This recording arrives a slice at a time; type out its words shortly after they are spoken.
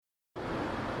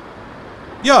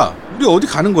야, 우리 어디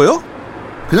가는 거요?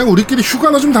 그냥 우리끼리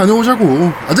휴가나 좀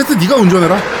다녀오자고. 어쨌든 네가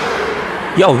운전해라.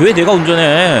 야, 왜 내가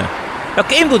운전해? 야,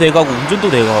 게임도 내가 하고 운전도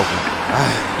내가 하고.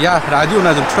 야,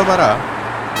 라디오나 좀 틀어봐라.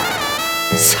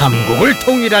 삼국을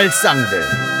통일할 쌍들,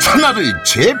 천하를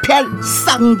제패할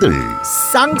쌍들,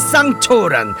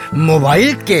 쌍쌍초월한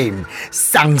모바일 게임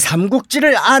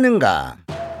쌍삼국지를 아는가?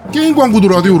 게임 광고도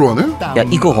라디오로 하네? 야,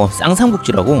 이거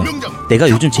쌍삼국지라고 내가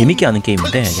요즘 재밌게 하는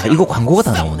게임인데, 야, 이거 광고가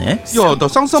다 나오네. 야, 나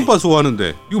쌍쌍바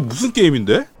좋아하는데 이거 무슨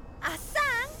게임인데? 야,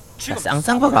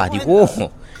 쌍쌍바가 아니고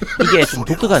이게 좀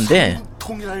독특한데,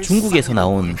 중국에서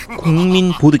나온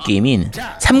국민 보드게임인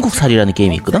삼국살이라는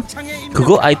게임이 있거든?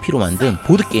 그거 IP로 만든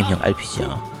보드게임형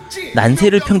RPG야.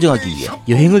 난세를 평정하기 위해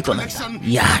여행을 떠난다.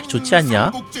 이야, 좋지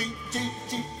않냐?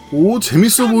 오,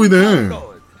 재밌어 보이네.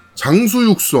 장수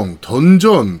육성,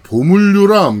 던전,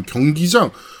 보물류람,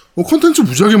 경기장, 콘텐츠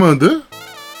무지하게 많은데?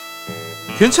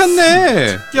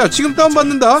 괜찮네. 야, 지금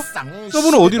다운받는다.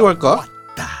 서버는 어디로 할까?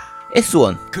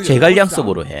 S1 제갈량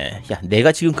서버로 해. 야,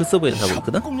 내가 지금 그 서버에서 하고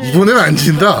있거든? 이번엔 안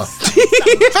진다.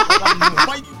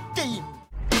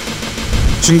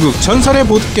 중국 전설의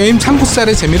보드게임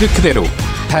삼국살의 재미를 그대로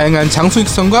다양한 장수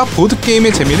육성과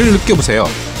보드게임의 재미를 느껴보세요.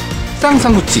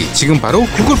 쌍쌍국지 지금 바로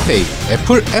구글 플레이,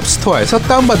 애플 앱스토어에서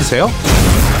다운받으세요.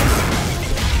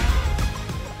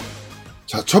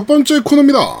 자, 첫 번째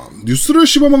코너입니다. 뉴스를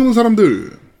씹어먹는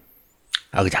사람들.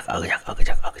 아그작 아그작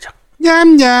아그작 아그작.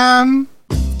 냠냠.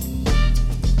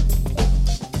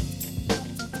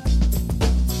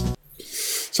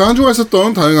 자, 한 주가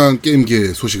있었던 다양한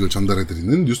게임계 소식을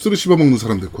전달해드리는 뉴스를 씹어먹는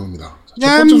사람들 코너입니다. 자,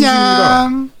 첫 번째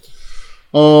소식입니다.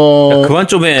 야, 그만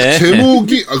좀 해.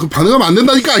 제목이, 그 반응하면 안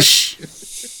된다니까, 씨!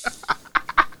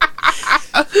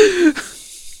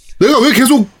 내가 왜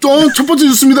계속, 첫 번째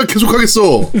뉴스입니다. 계속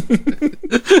하겠어.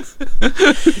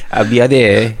 아,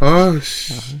 미안해.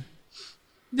 아씨.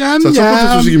 자, 첫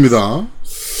번째 소식입니다.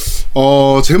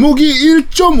 제목이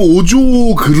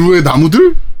 1.5조 그루의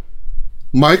나무들?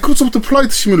 마이크로소프트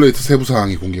플라이트 시뮬레이터 세부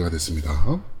사항이 공개가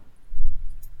됐습니다.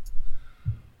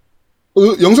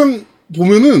 영상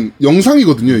보면은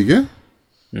영상이거든요, 이게.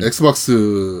 엑스박스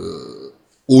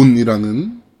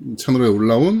온이라는 채널에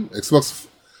올라온 엑스박스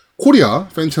코리아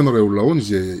팬 채널에 올라온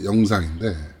이제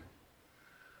영상인데,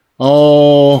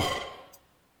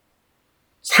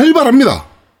 살벌합니다.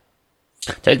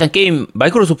 자, 일단 게임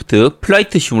마이크로소프트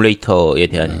플라이트 시뮬레이터에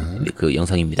대한 그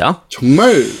영상입니다.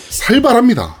 정말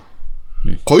살벌합니다.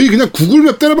 거의 그냥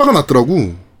구글맵 때려박아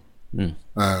놨더라고.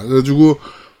 그래가지고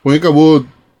보니까 뭐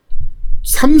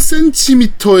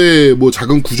 3cm의 뭐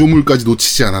작은 구조물까지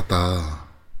놓치지 않았다.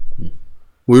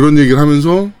 뭐 이런 얘기를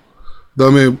하면서, 그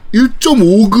다음에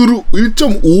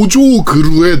 1.5조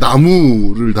그루의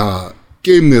나무를 다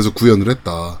게임 내에서 구현을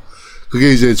했다.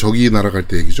 그게 이제 저기 날아갈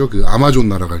때 얘기죠. 그 아마존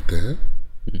날아갈 때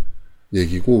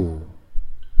얘기고,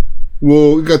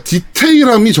 뭐, 그러니까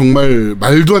디테일함이 정말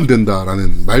말도 안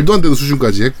된다라는, 말도 안 되는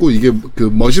수준까지 했고, 이게 그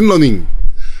머신러닝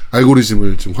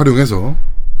알고리즘을 좀 활용해서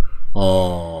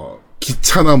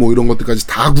기차나 뭐 이런 것들까지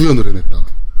다 구현을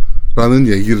해냈다라는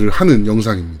얘기를 하는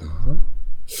영상입니다.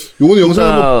 요거는 영상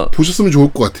한번 보셨으면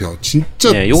좋을 것 같아요.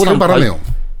 진짜 네, 살벌하네요.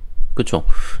 그렇죠.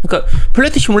 그러니까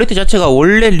플라이트 시뮬레이터 자체가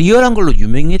원래 리얼한 걸로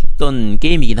유명했던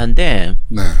게임이긴 한데,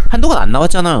 네, 한동안 안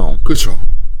나왔잖아요. 그렇죠.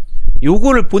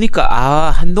 요거를 보니까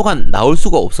한동안 나올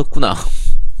수가 없었구나.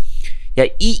 야,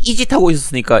 이 짓 하고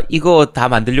있었으니까 이거 다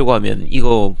만들려고 하면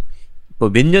이거 뭐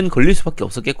몇 년 걸릴 수밖에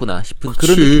없었겠구나 싶은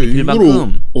그런 느낌이 들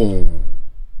만큼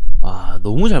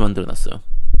너무 잘 만들어놨어요.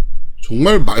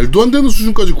 정말 말도 안 되는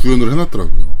수준까지 구현을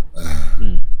해놨더라고요.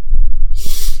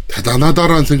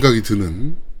 대단하다라는 생각이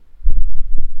드는,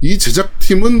 이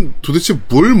제작팀은 도대체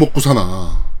뭘 먹고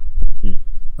사나,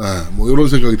 뭐 이런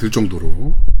생각이 들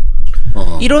정도로.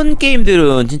 이런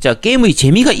게임들은 진짜 게임의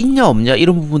재미가 있냐 없냐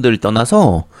이런 부분들을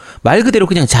떠나서 말 그대로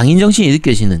그냥 장인정신이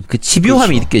느껴지는, 그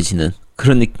집요함이 그렇죠, 느껴지는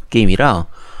그런 게임이라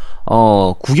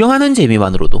구경하는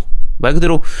재미만으로도 말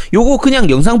그대로 요거 그냥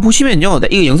영상 보시면요,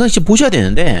 이거 영상 진짜 보셔야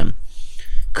되는데,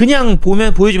 그냥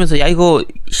보여주면서 야 이거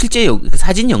실제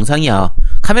사진 영상이야,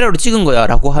 카메라로 찍은 거야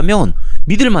라고 하면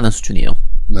믿을 만한 수준이에요.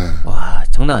 네. 와,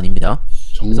 장난 아닙니다.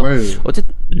 정말.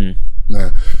 어쨌든 네.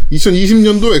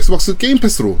 2020년도 엑스박스 게임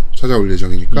패스로 찾아올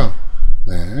예정이니까,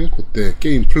 네, 그때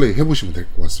게임 플레이 해보시면 될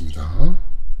것 같습니다.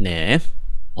 네.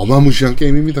 어마무시한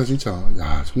게임입니다, 진짜.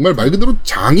 야, 정말 말 그대로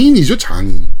장인이죠,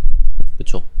 장인.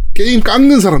 그렇죠. 게임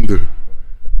깎는 사람들.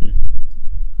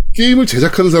 게임을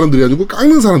제작하는 사람들이 아니고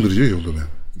깎는 사람들이죠, 이 정도면.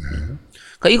 네.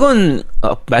 그러니까 이건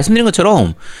말씀드린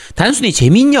것처럼 단순히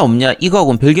재밌냐 없냐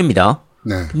이거하고는 별개입니다.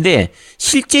 네. 근데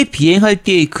실제 비행할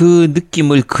때의 그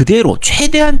느낌을 그대로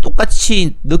최대한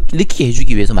똑같이 느끼게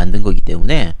해주기 위해서 만든 거기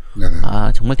때문에, 네네,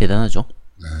 정말 대단하죠.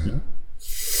 네.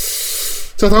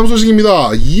 자, 다음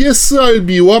소식입니다.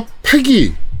 ESRB와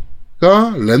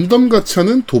패기가 랜덤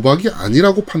가차는 도박이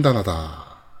아니라고 판단하다.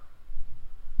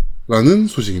 라는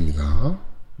소식입니다.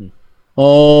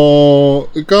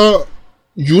 그러니까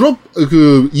유럽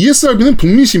ESRB는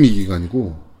북미 심의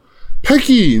기관이고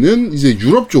패기는 이제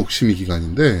유럽 쪽 심의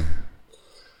기관인데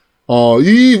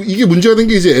이게 문제가 된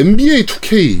게 이제 NBA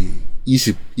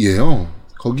 2K20이에요.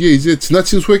 거기에 이제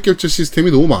지나친 소액 결제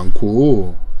시스템이 너무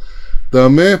많고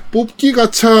그다음에 뽑기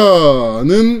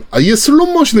가차는 아예 슬롯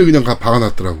머신을 그냥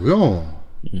박아놨더라고요.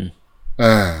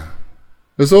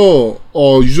 그래서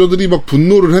유저들이 막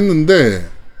분노를 했는데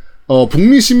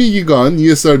북미 심의기관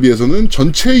ESRB에서는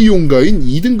전체 이용가인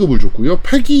 2등급을 줬고요.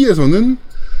 패기에서는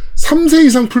 3세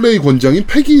이상 플레이 권장인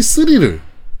패기 3를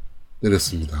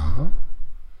내렸습니다.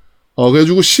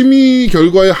 그래가지고 심의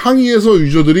결과에 항의해서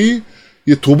유저들이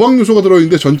도박 요소가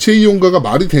들어있는데 전체 이용가가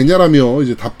말이 되냐라며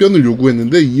이제 답변을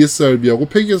요구했는데 ESRB하고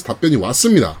패기에서 답변이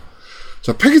왔습니다.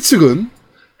 자, 패기 측은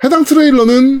해당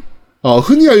트레일러는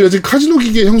흔히 알려진 카지노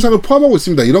기계의 형상을 포함하고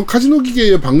있습니다. 이런 카지노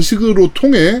기계의 방식으로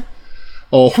통해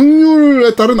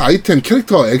확률에 따른 아이템,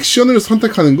 캐릭터, 액션을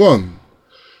선택하는 건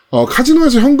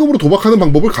카지노에서 현금으로 도박하는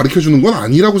방법을 가르쳐주는 건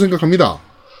아니라고 생각합니다.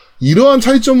 이러한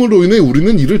차이점으로 인해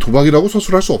우리는 이를 도박이라고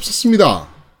서술할 수 없었습니다.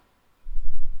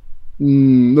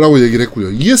 라고 얘기를 했고요.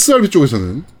 ESRB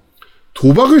쪽에서는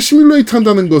도박을 시뮬레이트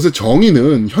한다는 것의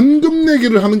정의는 현금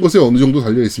내기를 하는 것에 어느 정도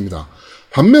달려 있습니다.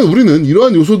 반면 우리는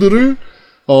이러한 요소들을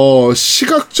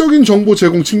시각적인 정보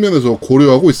제공 측면에서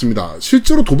고려하고 있습니다.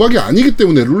 실제로 도박이 아니기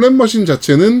때문에 룰렛 머신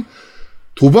자체는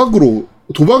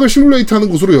도박을 시뮬레이트 하는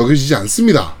것으로 여겨지지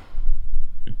않습니다.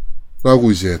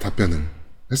 라고 이제 답변을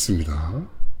했습니다.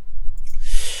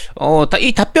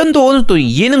 이 답변도 어느 정도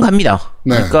이해는 갑니다.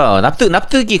 네. 그러니까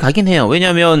납득이 가긴 해요.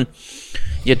 왜냐면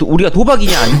이제 우리가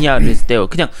도박이냐 아니냐를 했을 때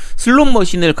그냥 슬롯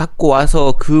머신을 갖고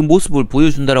와서 그 모습을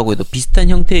보여준다라고 해도 비슷한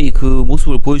형태의 그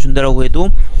모습을 보여준다라고 해도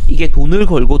이게 돈을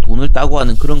걸고 돈을 따고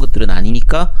하는 그런 것들은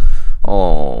아니니까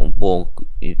뭐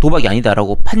도박이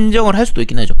아니다라고 판정을 할 수도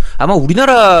있긴 하죠. 아마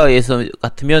우리나라에서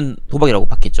같으면 도박이라고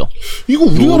받겠죠. 이거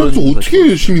우리나라에서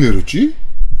어떻게 심의 내렸지?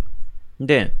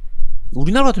 근데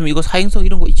우리나라 같으면 이거 사행성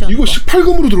이런 거 있지 않을까? 이거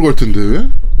 18금으로 들어갈 텐데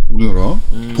우리나라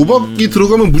도박이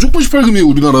들어가면 무조건 18금이에요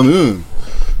우리나라는.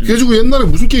 그래가지고 옛날에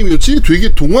무슨 게임이었지?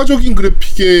 되게 동화적인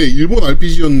그래픽의 일본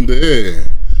RPG였는데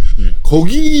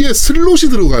거기에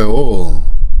슬롯이 들어가요.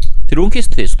 드래곤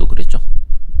퀘스트에서도 그랬죠.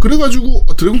 그래가지고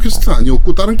드래곤 퀘스트는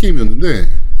아니었고 다른 게임이었는데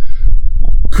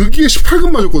그게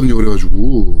 18금 맞았거든요.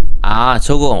 그래가지고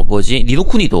저거 뭐지?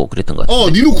 니노쿠니도 그랬던 것 같아요.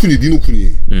 니노쿠니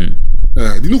네,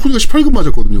 니노쿠니가 18금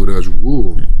맞았거든요.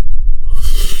 그래가지고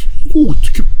이거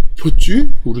어떻게 폈지?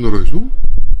 우리나라에서?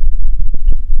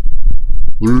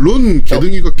 물론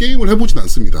개등이가 게임을 해보진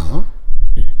않습니다.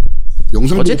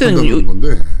 영상 보고 판단하는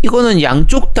건데 이거는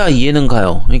양쪽 다 이해는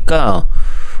가요. 그러니까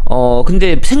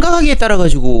근데 생각하기에 따라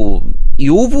가지고 이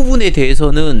부분에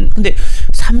대해서는 근데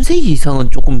 3세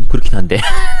이상은 조금 그렇긴 한데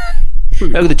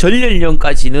근데 전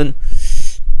연령까지는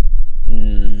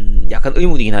약간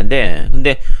의문이긴 한데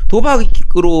근데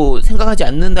도박으로 생각하지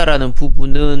않는다라는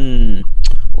부분은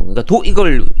그러니까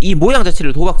이 모양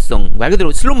자체를 도박성 말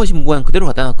그대로 슬롯머신 모양 그대로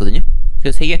갖다 놨거든요.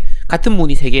 그래서 같은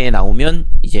문이 3개 나오면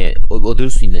이제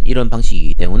얻을 수 있는 이런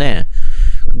방식이기 때문에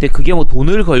근데 그게 뭐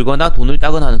돈을 걸거나 돈을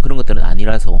따거나 하는 그런 것들은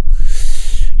아니라서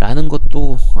라는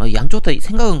것도 양쪽 다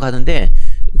생각은 가는데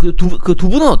그 두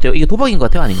분은 어때요? 이게 도박인 것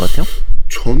같아요? 아닌 것 같아요?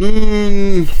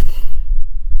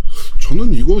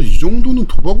 저는 이거 이 정도는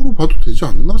도박으로 봐도 되지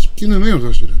않나 싶기는 해요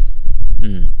사실은.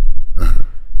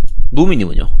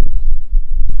 노미님은요?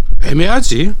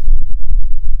 애매하지.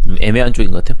 애매한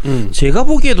쪽인 것 같아요. 제가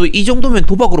보기에도 이 정도면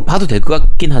도박으로 봐도 될 것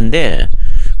같긴 한데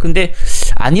근데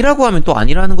아니라고 하면 또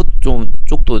아니라는 것도 좀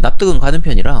쪽도 납득은 가는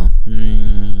편이라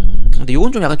근데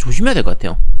요건 좀 약간 조심해야 될 것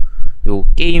같아요. 요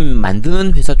게임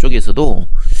만드는 회사 쪽에서도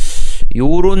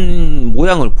요런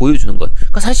모양을 보여주는 것.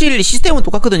 그러니까 사실 시스템은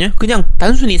똑같거든요. 그냥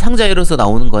단순히 상자 열어서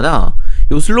나오는 거나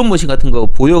요 슬롯 머신 같은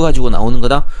거 보여가지고 나오는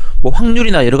거나 뭐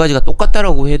확률이나 여러 가지가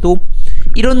똑같다라고 해도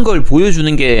이런 걸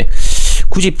보여주는 게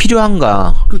굳이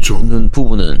필요한가? 그렇죠.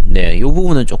 부분은 요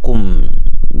부분은 조금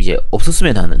이제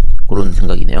없었으면 하는 그런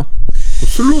생각이네요.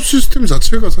 슬롯 시스템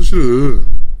자체가 사실은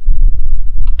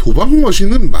도박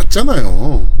머신은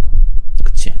맞잖아요.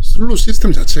 그치. 슬롯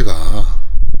시스템 자체가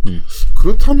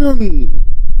그렇다면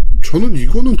저는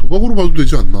이거는 도박으로 봐도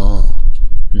되지 않나.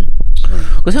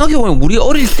 그 생각해보면 우리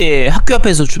어릴 때 학교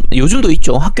앞에서 요즘도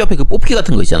있죠. 학교 앞에 그 뽑기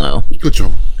같은 거 있잖아요.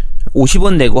 그렇죠.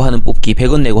 50원 내고 하는 뽑기,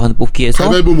 100원 내고 하는 뽑기에서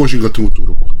가위바위보 머신 같은 것도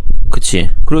그렇고. 그치.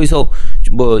 그래서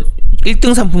뭐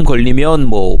 1등 상품 걸리면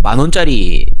뭐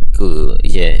 10,000원짜리 그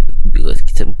이제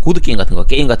보드게임 같은 거,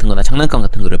 게임 같은 거나 장난감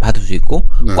같은 거를 받을 수 있고,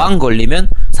 네. 꽝 걸리면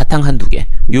사탕 한두 개.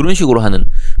 이런 식으로 하는,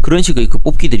 그런 식의 그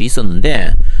뽑기들이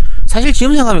있었는데, 사실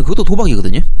지금 생각하면 그것도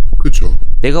도박이거든요? 그렇죠.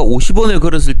 내가 50원을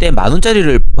걸었을 때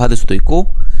 10,000원짜리를 받을 수도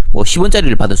있고, 뭐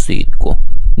 10원짜리를 받을 수도 있고,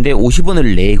 근데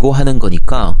 50원을 내고 하는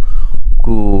거니까,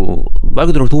 말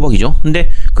그대로 도박이죠? 근데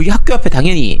그게 학교 앞에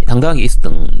당연히 당당하게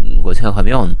있었던 걸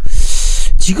생각하면,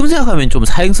 지금 생각하면 좀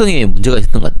사행성에 문제가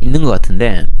있는 것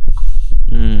같은데,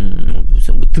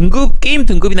 무슨 뭐 게임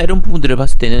등급이나 이런 부분들을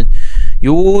봤을 때는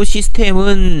요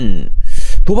시스템은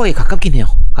도박에 가깝긴 해요.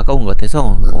 가까운 것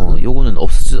같아서, 요거는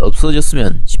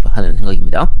없어졌으면 하는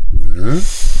생각입니다. 네.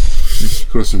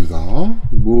 그렇습니다.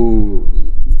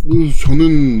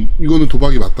 저는 이거는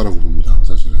도박이 맞다라고 봅니다,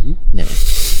 사실은. 네.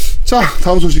 자,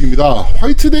 다음 소식입니다.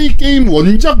 화이트데이 게임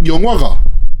원작 영화가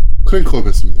크랭크업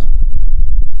했습니다.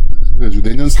 그래서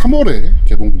내년 3월에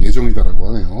개봉 예정이다라고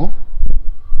하네요.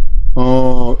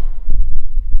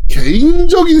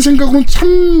 개인적인 생각으로는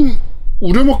참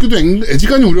우려먹기도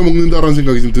애지간히 우려먹는다라는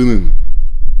생각이 좀 드는.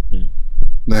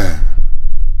 네.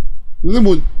 근데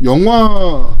뭐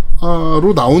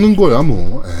영화로 나오는 거야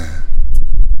뭐.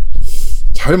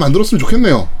 잘 만들었으면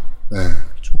좋겠네요. 네.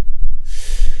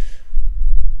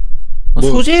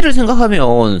 소재를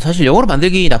생각하면 사실 영어로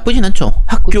만들기 나쁘진 않죠.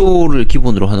 학교를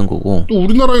기본으로 하는 거고. 또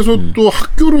우리나라에서 또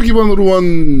학교를 기반으로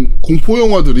한 공포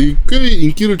영화들이 꽤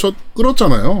인기를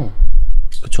끌었잖아요.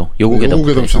 그렇죠.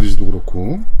 여고괴담 시리즈도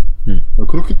그렇고.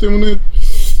 그렇기 때문에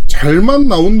잘만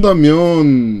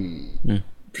나온다면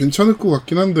괜찮을 것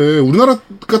같긴 한데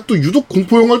우리나라가 또 유독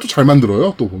공포 영화를 또 잘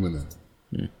만들어요. 또 보면은.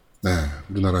 네,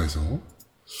 우리나라에서.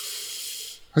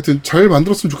 하여튼 잘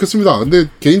만들었으면 좋겠습니다. 근데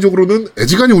개인적으로는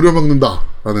애지간히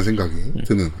우려먹는다라는 생각이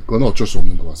드는 건 어쩔 수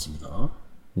없는 것 같습니다.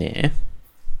 네.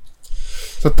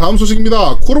 자, 다음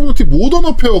소식입니다. 콜 오브 듀티 모던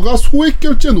어페어가 소액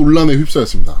결제 논란에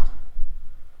휩싸였습니다.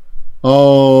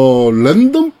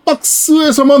 랜덤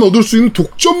박스에서만 얻을 수 있는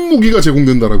독점 무기가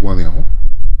제공된다라고 하네요.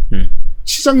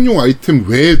 시장용 아이템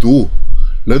외에도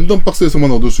랜덤 박스에서만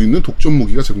얻을 수 있는 독점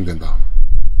무기가 제공된다라고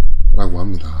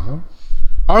합니다.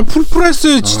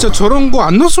 풀프라이스에 진짜 저런 거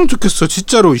안 넣었으면 좋겠어.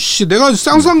 진짜로. 내가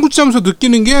쌍쌍구치 하면서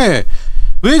느끼는 게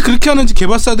왜 그렇게 하는지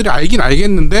개발사들이 알긴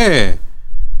알겠는데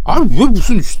왜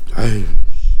무슨 그러니까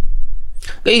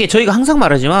이게 저희가 항상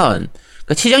말하지만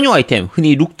그러니까 시장용 아이템,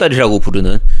 흔히 룩달이라고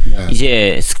부르는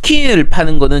이제 스킨을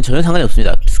파는 거는 전혀 상관이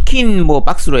없습니다. 스킨 뭐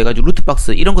박스로 해가지고 루트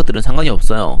박스 이런 것들은 상관이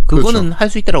없어요. 그거는 그렇죠. 할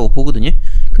수 있다라고 보거든요.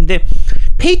 근데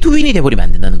페이 투 윈이 돼버리면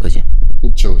안 된다는 거지.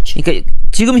 그렇죠. 그러니까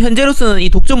지금 현재로서는 이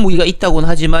독점 무기가 있다고는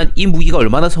하지만 이 무기가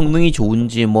얼마나 성능이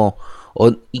좋은지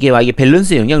이게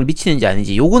밸런스에 영향을 미치는지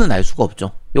아닌지 요거는 알 수가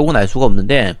없죠. 요건 알 수가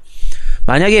없는데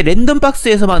만약에 랜덤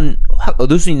박스에서만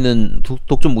얻을 수 있는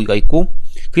독점 무기가 있고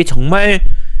그게 정말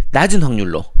낮은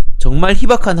확률로 정말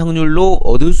희박한 확률로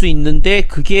얻을 수 있는데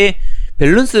그게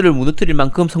밸런스를 무너뜨릴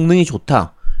만큼 성능이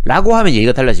좋다라고 하면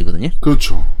얘기가 달라지거든요.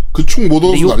 그렇죠. 그 총 못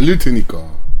얻어서 날릴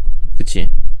테니까. 그치.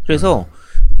 그래서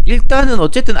일단은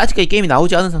어쨌든 아직까지 게임이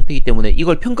나오지 않은 상태이기 때문에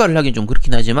이걸 평가를 하긴 좀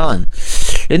그렇긴 하지만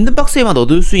랜덤 박스에만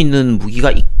얻을 수 있는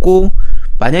무기가 있고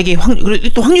만약에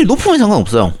또 확률이 높으면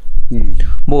상관없어요.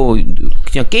 뭐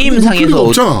그냥 게임상에서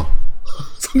없잖아.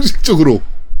 상식적으로.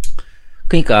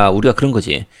 그러니까 우리가 그런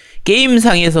거지.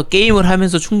 게임상에서 게임을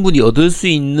하면서 충분히 얻을 수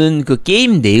있는 그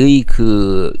게임 내의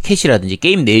그 캐시라든지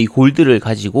게임 내의 골드를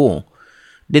가지고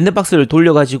랜덤 박스를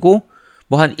돌려가지고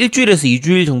뭐 한 일주일에서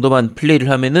 2주일 정도만 플레이를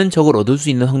하면은 저걸 얻을 수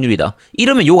있는 확률이다.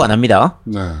 이러면 욕 안 합니다.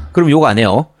 네. 그럼 욕 안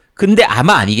해요. 근데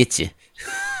아마 아니겠지.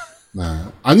 네.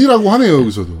 아니라고 하네요,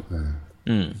 여기서도.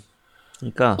 네.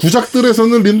 그러니까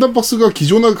구작들에서는 랜덤 박스가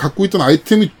기존에 갖고 있던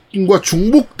아이템과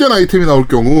중복된 아이템이 나올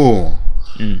경우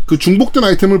그 중복된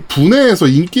아이템을 분해해서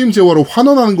인게임 재화로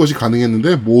환원하는 것이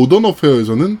가능했는데 모던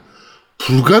어페어에서는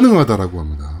불가능하다라고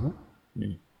합니다.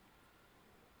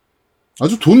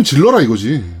 아주 돈 질러라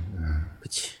이거지.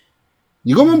 그치.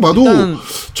 이것만 봐도 일단은,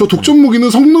 저 독점 무기는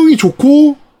성능이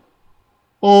좋고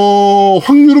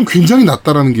확률은 굉장히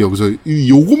낮다라는 게 여기서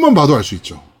요것만 봐도 알 수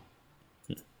있죠.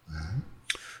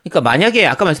 그러니까 만약에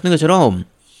아까 말씀드린 것처럼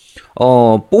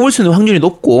뽑을 수 있는 확률이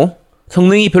높고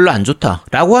성능이 별로 안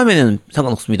좋다라고 하면은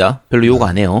상관없습니다. 별로 욕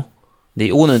안 해요. 근데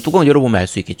요거는 뚜껑을 열어보면 알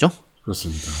수 있겠죠?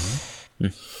 그렇습니다.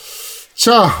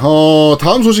 자,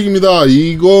 다음 소식입니다.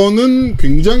 이거는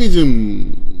굉장히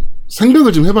좀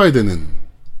생각을 좀 해봐야 되는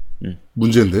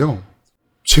문제인데요.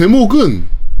 제목은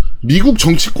미국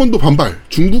정치권도 반발,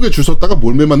 중국에 줄 섰다가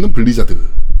몰매 맞는 블리자드라는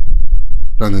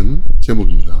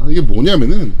제목입니다. 이게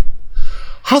뭐냐면은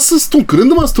하스스톤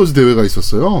그랜드마스터즈 대회가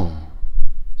있었어요.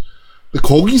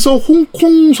 거기서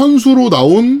홍콩 선수로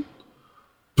나온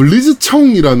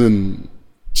블리즈청이라는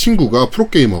친구가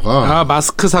프로게이머가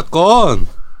마스크 사건.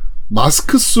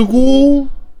 마스크 쓰고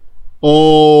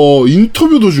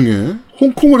인터뷰 도중에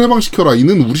홍콩을 해방시켜라.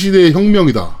 이는 우리 시대의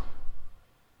혁명이다.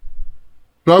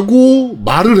 라고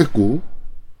말을 했고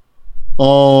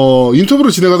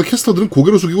인터뷰를 진행하던 캐스터들은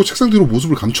고개를 숙이고 책상 뒤로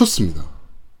모습을 감췄습니다.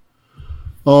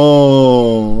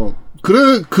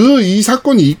 이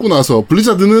사건이 있고 나서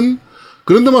블리자드는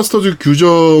그랜드마스터즈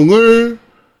규정을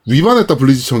위반했다,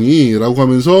 블리즈청이. 라고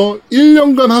하면서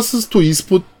 1년간 하스스톤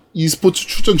e스포츠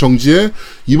출전 정지에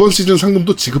이번 시즌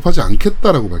상금도 지급하지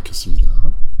않겠다라고 밝혔습니다.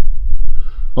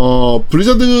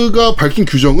 블리자드가 밝힌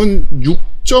규정은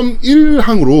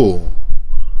 6.1항으로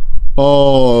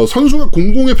선수가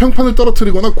공공의 평판을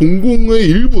떨어뜨리거나 공공의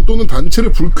일부 또는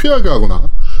단체를 불쾌하게 하거나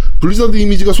블리자드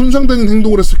이미지가 손상되는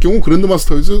행동을 했을 경우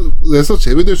그랜드마스터즈에서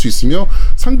제외될 수 있으며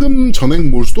상금 전액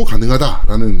몰수도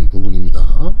가능하다라는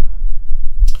부분입니다.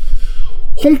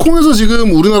 홍콩에서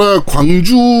지금 우리나라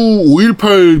광주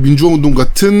 5.18 민주화운동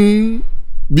같은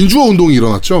민주화운동이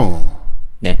일어났죠?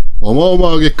 네.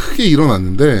 어마어마하게 크게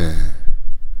일어났는데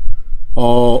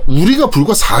우리가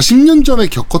불과 40년 전에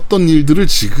겪었던 일들을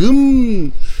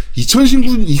지금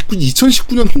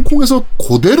 2019년 홍콩에서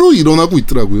그대로 일어나고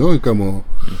있더라고요. 그러니까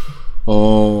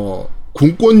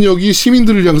공권력이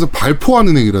시민들을 향해서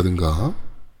발포하는 행위라든가,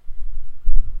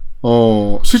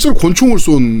 실제로 권총을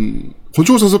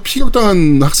쏴서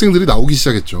피격당한 학생들이 나오기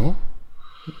시작했죠.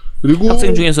 그리고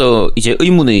학생 중에서 이제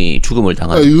의문의 죽음을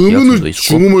당한 의문의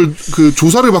죽음을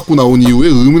조사를 받고 나온 이후에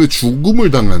의문의 죽음을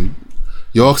당한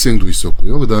여학생도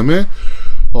있었고요. 그 다음에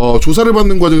조사를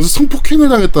받는 과정에서 성폭행을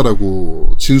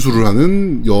당했다라고 진술을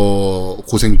하는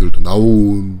여고생들도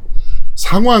나온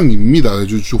상황입니다.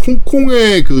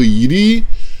 홍콩의 그 일이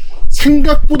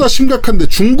생각보다 심각한데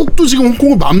중국도 지금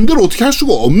홍콩을 마음대로 어떻게 할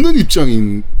수가 없는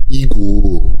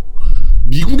입장이고,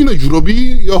 미국이나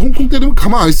유럽이 야 홍콩 때리면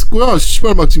가만 안 있을 거야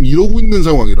씨발 막 지금 이러고 있는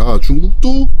상황이라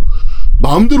중국도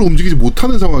마음대로 움직이지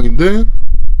못하는 상황인데,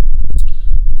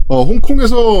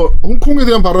 홍콩에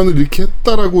대한 발언을 이렇게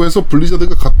했다라고 해서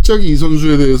블리자드가 갑자기 이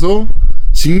선수에 대해서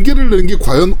징계를 내는 게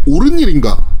과연 옳은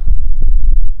일인가?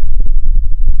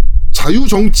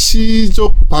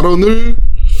 자유정치적 발언을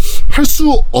할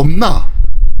수 없나?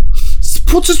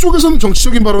 스포츠 쪽에서는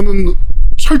정치적인 발언은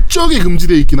철저하게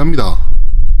금지되어 있긴 합니다.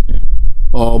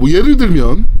 예를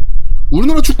들면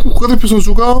우리나라 축구 국가대표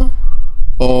선수가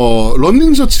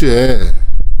런닝 셔츠에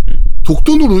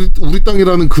독도는 우리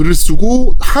땅이라는 글을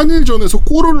쓰고 한일전에서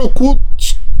골을 넣고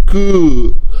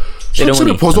그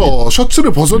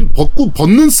셔츠를 벗고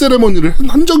벗는 세레머니를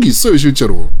한 적이 있어요,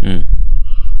 실제로.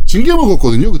 징계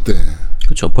먹었거든요, 그때.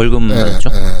 그렇죠, 벌금 맞죠.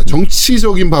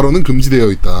 정치적인 발언은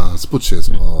금지되어 있다,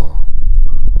 스포츠에서.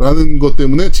 라는 것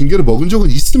때문에 징계를 먹은 적은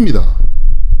있습니다.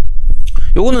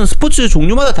 요거는 스포츠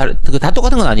종류마다 다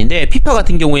똑같은 건 아닌데, 피파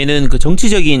같은 경우에는 그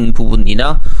정치적인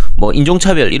부분이나 뭐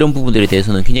인종차별 이런 부분들에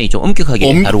대해서는 굉장히 좀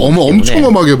엄격하게 다루고 있기 때문에 엄청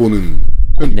엄하게 보는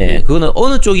편이고. 네, 그거는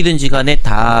어느 쪽이든지 간에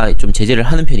다 좀 제재를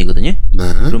하는 편이거든요.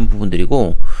 네. 그런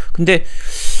부분들이고, 근데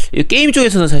게임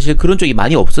쪽에서는 사실 그런 쪽이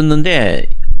많이 없었는데,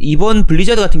 이번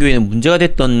블리자드 같은 경우에는 문제가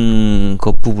됐던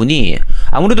그 부분이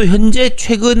아무래도 현재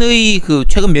최근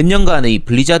몇 년간의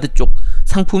블리자드 쪽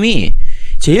상품이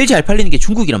제일 잘 팔리는 게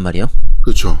중국이란 말이에요.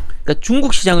 그렇죠. 그러니까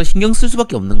중국 시장을 신경 쓸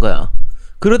수밖에 없는 거야.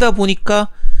 그러다 보니까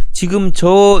지금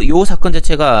요 사건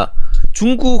자체가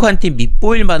중국한테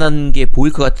밉보일 만한 게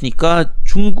보일 것 같으니까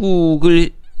중국이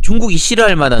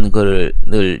싫어할 만한 거를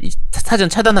사전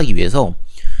차단하기 위해서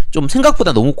좀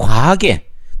생각보다 너무 강하게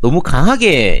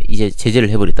이제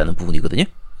제재를 해버렸다는 부분이거든요.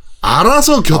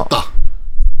 알아서 겼다.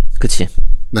 그치.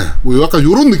 네, 뭐 약간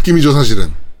요런 느낌이죠,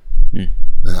 사실은. 네,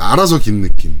 알아서 긴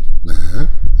느낌. 네.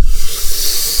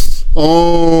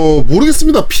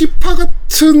 모르겠습니다. 피파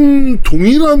같은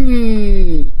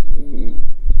동일한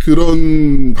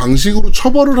그런 방식으로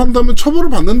처벌을 한다면 처벌을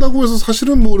받는다고 해서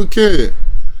사실은 뭐 이렇게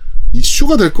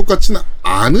이슈가 될 것 같지는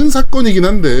않은 사건이긴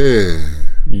한데,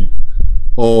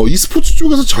 이 스포츠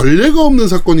쪽에서 전례가 없는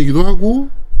사건이기도 하고,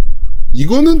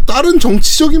 이거는 다른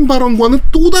정치적인 발언과는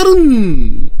또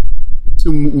다른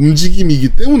좀 움직임이기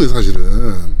때문에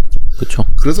사실은. 그쵸.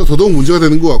 그래서 더더욱 문제가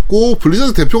되는 것 같고,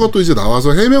 블리자드 대표가 또 이제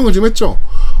나와서 해명을 좀 했죠.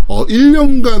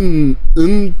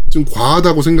 1년간은 좀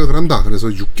과하다고 생각을 한다. 그래서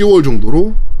 6개월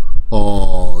정도로,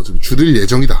 좀 줄일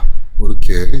예정이다. 뭐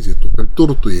이렇게 이제 또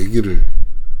별도로 또 얘기를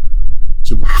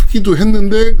좀 하기도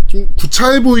했는데, 좀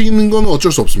구차해 보이는 건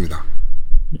어쩔 수 없습니다.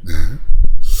 네.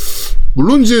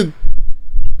 물론 이제,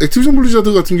 액티비전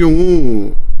블리자드 같은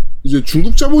경우, 이제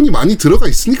중국 자본이 많이 들어가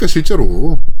있으니까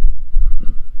실제로.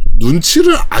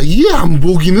 눈치를 아예 안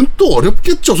보기는 또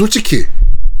어렵겠죠, 솔직히.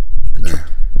 네.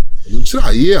 눈치를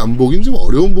아예 안 보긴 좀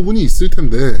어려운 부분이 있을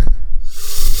텐데,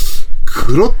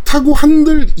 그렇다고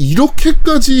한들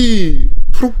이렇게까지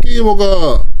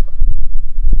프로게이머가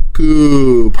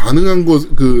그 반응한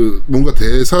것, 그 뭔가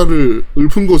대사를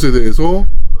읊은 것에 대해서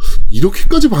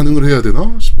이렇게까지 반응을 해야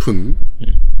되나 싶은.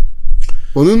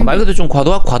 저는 말 그대로 좀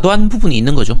과도한 부분이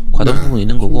있는 거죠. 과도한 부분이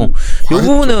있는 거고. 이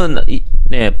부분은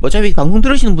네, 어차피 방송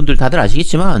들으시는 분들 다들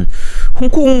아시겠지만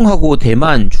홍콩하고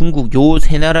대만, 중국 요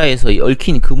세 나라에서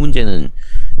얽힌 그 문제는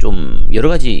좀 여러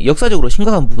가지 역사적으로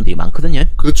심각한 부분들이 많거든요.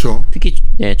 그렇죠. 특히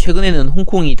네, 최근에는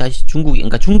홍콩이 다시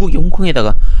그러니까 중국이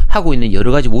홍콩에다가 하고 있는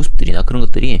여러 가지 모습들이나 그런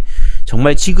것들이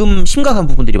정말 지금 심각한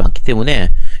부분들이 많기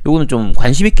때문에 요거는 좀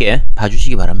관심 있게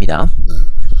봐주시기 바랍니다. 네.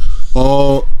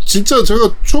 진짜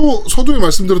제가 서두에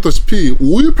말씀드렸다시피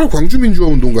 5.18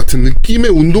 광주민주화운동 같은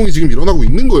느낌의 운동이 지금 일어나고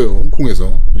있는 거예요,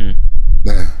 홍콩에서.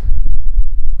 네.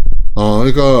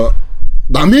 그러니까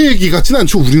남의 얘기 같진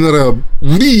않죠.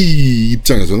 우리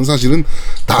입장에서는 사실은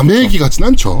남의 얘기 같진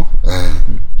않죠. 네.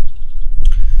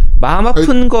 마음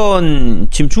아픈 건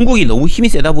지금 중국이 너무 힘이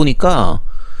세다 보니까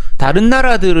다른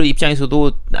나라들의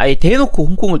입장에서도 아예 대놓고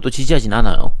홍콩을 또 지지하진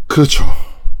않아요. 그렇죠.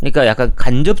 그러니까 약간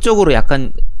간접적으로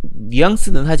약간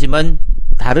뉘앙스는 하지만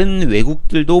다른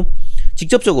외국들도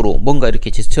직접적으로 뭔가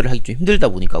이렇게 제스처를 하기 좀 힘들다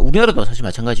보니까 우리나라도 사실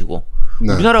마찬가지고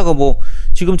네. 우리나라가 뭐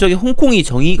지금 저기 홍콩이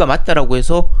정의가 맞다라고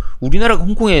해서 우리나라가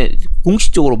홍콩에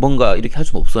공식적으로 뭔가 이렇게 할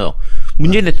수는 없어요.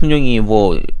 문재인 네. 대통령이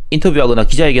뭐 인터뷰하거나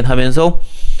기자회견 하면서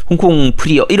홍콩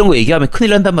프리 이런 거 얘기하면 큰일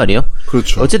난단 말이에요.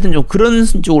 그렇죠. 어쨌든 좀 그런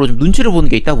쪽으로 좀 눈치를 보는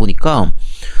게 있다 보니까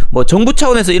뭐 정부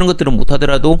차원에서 이런 것들은 못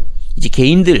하더라도 이제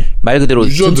개인들 말 그대로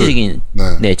유저들. 전체적인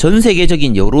네, 전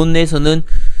세계적인 여론에서는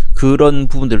그런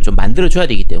부분들을 좀 만들어 줘야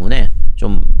되기 때문에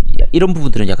좀 이런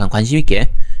부분들은 약간 관심 있게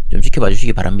좀 지켜봐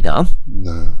주시기 바랍니다. 네.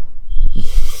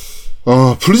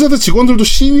 블리자드 직원들도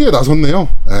시위에 나섰네요.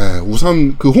 네,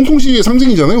 우산 그 홍콩 시위의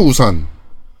상징이잖아요. 우산.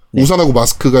 네. 우산하고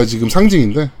마스크가 지금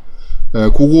상징인데,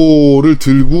 그거를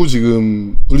들고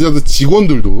지금 블리자드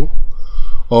직원들도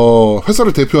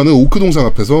회사를 대표하는 오크 동상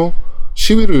앞에서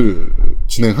시위를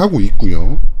진행하고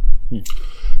있고요.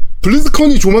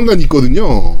 블리즈컨이 조만간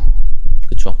있거든요.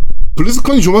 그렇죠.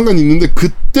 블리즈컨이 조만간 있는데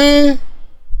그때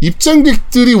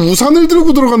입장객들이 우산을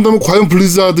들고 들어간다면 과연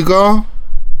블리자드가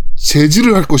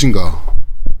제지를 할 것인가?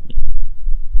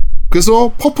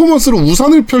 그래서 퍼포먼스로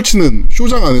우산을 펼치는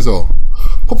쇼장 안에서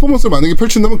퍼포먼스를 만약에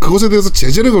펼친다면 그것에 대해서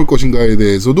제재를 걸 것인가에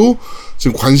대해서도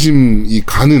지금 관심이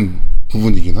가는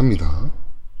부분이긴 합니다.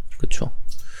 그렇죠.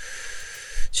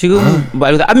 지금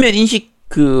말 그대로 안면 인식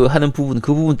하는 부분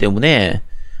그 부분 때문에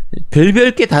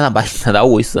별별 게 다 많이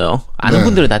나오고 있어요. 아는 네.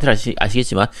 분들은 다들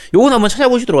아시겠지만 요건 한번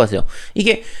찾아보시도록 하세요.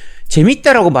 이게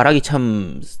재밌다라고 말하기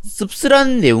참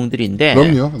씁쓸한 내용들인데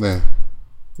그럼요. 네.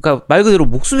 그러니까 말 그대로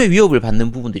목숨의 위협을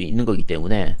받는 부분들이 있는 거기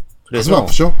때문에 그래서 가슴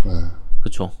아프죠? 네.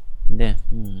 그렇죠. 근데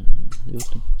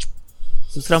이것도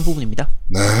씁쓸한 부분입니다.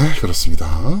 네,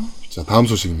 그렇습니다. 자, 다음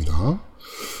소식입니다.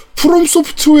 프롬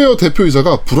소프트웨어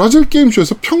대표이사가 브라질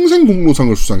게임쇼에서 평생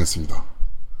공로상을 수상했습니다.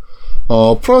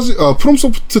 프롬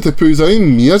소프트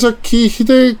대표이사인 미야자키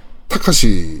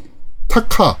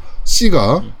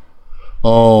타카씨가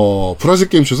브라질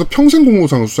게임쇼에서 평생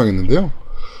공로상을 수상했는데요.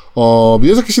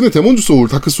 미야자키 씨는 데몬즈 소울,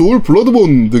 다크 소울,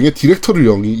 블러드본 등의 디렉터를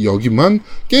역임한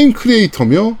게임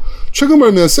크리에이터며 최근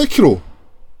발매한 세키로의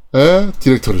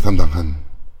디렉터를 담당한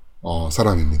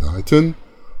사람입니다. 하여튼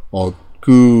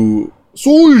그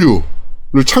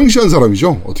소울류를 창시한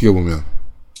사람이죠. 어떻게 보면.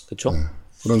 그렇죠. 네,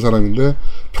 그런 사람인데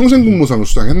평생 공로상을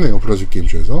수상했네요. 브라질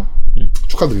게임쇼에서.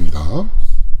 축하드립니다.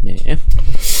 네.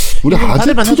 우리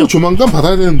아제트도 조만간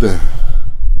받아야 되는데.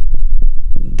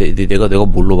 내가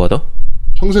뭘로 받아?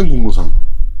 평생 공로상.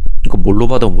 그러니까 뭘로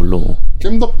받아 뭘로?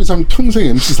 겜덕비상 평생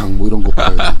MC상 뭐 이런 거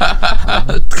받아야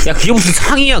돼. 야 그게 무슨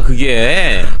상이야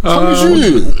그게?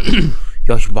 상이지.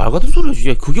 야 말 같은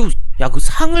소리야. 야 그게 야 그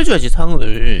상을 줘야지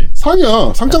상을.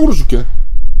 상이야. 상장으로 줄게.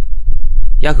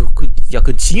 야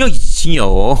그 징역이지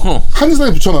징역.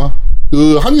 한의사에 붙여놔.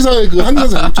 그 한의사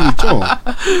자격증 있죠.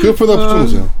 그 옆에다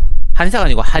붙여놓으세요. 한의사가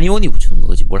아니고 한의원이 붙여놓은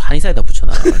거지. 뭘 한의사에다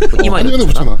붙여놔. 이마에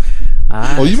붙여놔.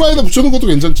 이마에다 붙여놓은 것도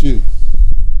괜찮지.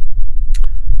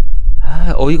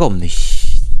 어이가 없네.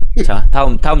 자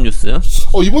다음 뉴스.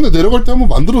 이번에 내려갈 때 한번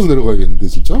만들어서 내려가야겠는데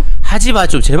진짜. 하지 마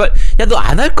좀 제발. 야 너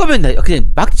안 할 거면 그냥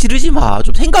막 지르지 마.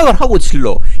 좀 생각을 하고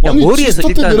질러. 야 아니, 머리에서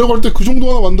일단 때 내려갈 때 그 정도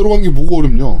하나 만들어가는 게 뭐가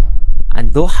어렵냐. 아니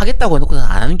너 하겠다고 해놓고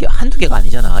안 하는 게 한두 개가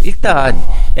아니잖아. 일단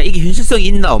야 이게 현실성이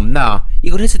있나 없나,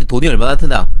 이걸 했을 때 돈이 얼마나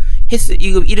드나,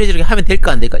 이거 이래저래 하면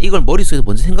될까 안 될까, 이걸 머릿속에서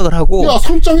먼저 생각을 하고. 야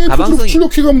상장에 가방성이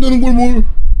출력해가면 되는 걸 뭘.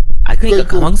 그러니까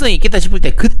가망성이 있겠다 싶을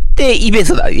때 그때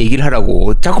입에서 얘기를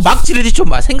하라고. 자꾸 막 지르지 좀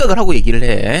마. 생각을 하고 얘기를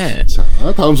해. 자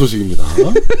다음 소식입니다.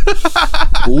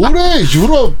 올해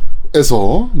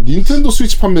유럽에서 닌텐도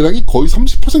스위치 판매량이 거의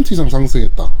 30% 이상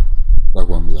상승했다라고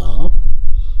합니다.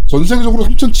 전 세계적으로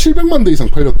 3,700만 대 이상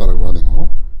팔렸다라고 하네요.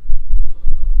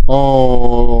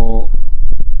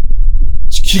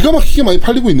 기가 막히게 많이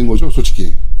팔리고 있는 거죠,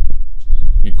 솔직히.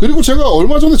 그리고 제가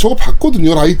얼마 전에 저거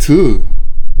봤거든요, 라이트.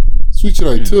 스위치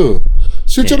라이트.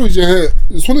 실제로 이제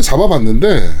손에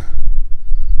잡아봤는데,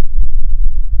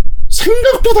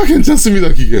 생각보다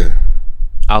괜찮습니다, 기계.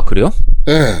 아, 그래요?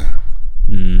 네.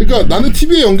 그러니까 나는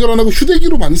TV에 연결 안 하고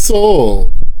휴대기로 많이 써.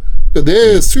 그러니까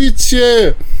내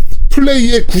스위치의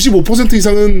플레이의 95%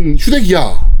 이상은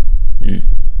휴대기야.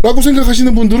 라고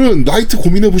생각하시는 분들은 라이트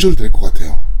고민해 보셔도 될 것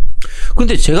같아요.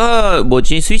 근데 제가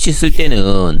스위치 쓸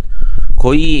때는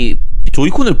거의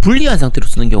조이콘을 분리한 상태로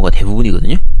쓰는 경우가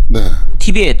대부분이거든요. 네.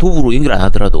 TV에 도구로 연결 안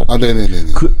하더라도. 아, 네네네.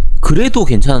 그래도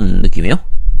괜찮은 느낌이에요?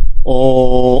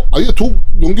 아예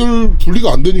연결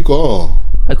분리가 안 되니까.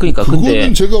 그러니까 그거는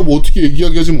근데 제가 어떻게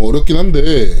얘기하기가 좀 어렵긴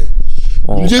한데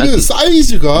문제는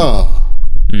사이즈가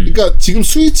그러니까 지금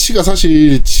스위치가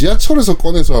사실 지하철에서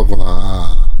꺼내서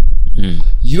하거나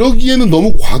이러기에는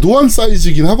너무 과도한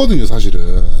사이즈긴 하거든요,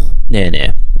 사실은.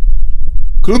 네네.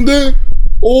 그런데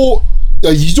야,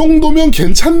 이 정도면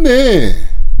괜찮네.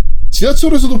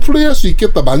 지하철에서도 플레이할 수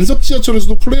있겠다. 만석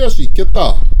지하철에서도 플레이할 수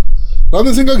있겠다.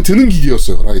 라는 생각이 드는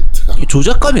기기였어요, 라이트가.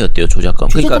 조작감이 어때요, 조작감?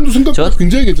 조작감도 생각보다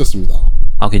굉장히 괜찮습니다.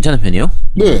 아, 괜찮은 편이요?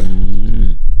 네.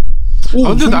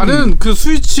 근데 나는 그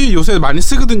스위치 요새 많이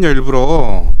쓰거든요,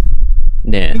 일부러.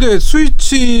 네. 근데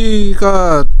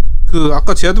스위치가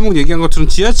아까 제아두목 얘기한 것처럼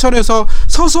지하철에서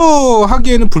서서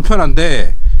하기에는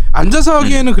불편한데 앉아서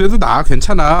하기에는 그래도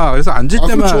괜찮아. 그래서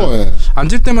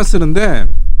앉을 때만 쓰는데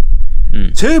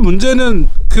제일 문제는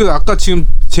아까 지금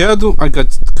그러니까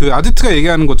아지트가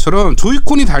얘기하는 것처럼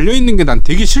조이콘이 달려 있는 게 난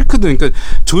되게 싫거든. 그러니까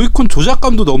조이콘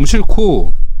조작감도 너무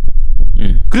싫고.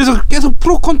 그래서 계속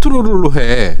프로 컨트롤러로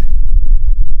해.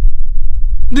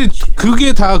 근데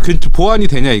그게 다 보완이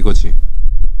되냐 이거지.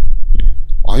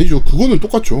 아니죠. 그거는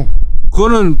똑같죠.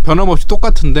 그거는 변함없이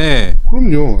똑같은데.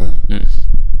 그럼요.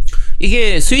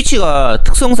 이게 스위치가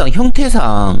특성상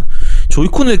형태상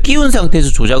조이콘을 끼운 상태에서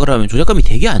조작을 하면 조작감이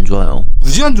되게 안 좋아요.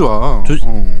 무지 안 좋아. 네,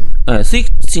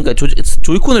 그러니까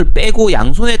조이콘을 빼고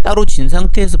양손에 따로 진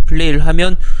상태에서 플레이를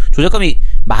하면 조작감이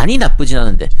많이 나쁘진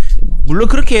않은데, 물론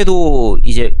그렇게 해도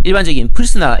이제 일반적인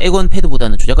플스나 에건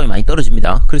패드보다는 조작감이 많이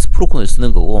떨어집니다. 그래서 프로콘을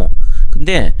쓰는 거고.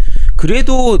 근데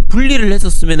그래도 분리를 해서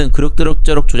쓰면은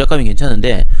그럭저럭 조작감이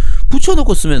괜찮은데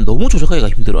붙여놓고 쓰면 너무 조작하기가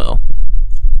힘들어요.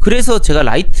 그래서 제가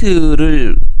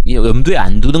라이트를 염두에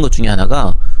안 두는 것 중에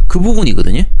하나가 그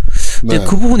부분이거든요. 근데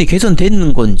그 부분이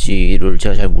개선되는 건지를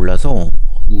제가 잘 몰라서.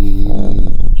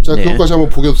 자, 그것까지 한번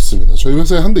보겠습니다. 저희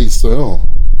회사에 한 대 있어요.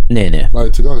 네네.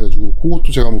 라이트가. 그래가지고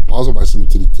그것도 제가 한번 봐서 말씀을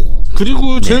드릴게요.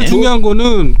 그리고 제일 중요한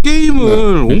거는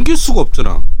게임을 옮길 수가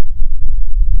없잖아.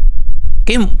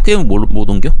 게임은 못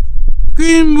옮겨?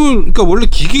 게임을, 그러니까 원래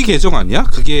기기 계정 아니야?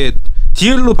 그게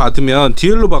DL로 받으면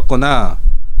DL로 받거나,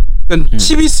 그러니까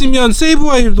칩 있으면 세이브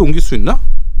파일도 옮길 수 있나?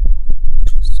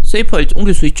 세이브 파일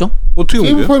옮길 수 있죠? 어떻게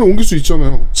옮겨? 세이브 파일 옮길 수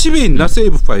있잖아요. 칩에 있나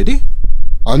세이브 파일이?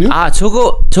 아니요? 아,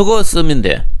 저거 쓰면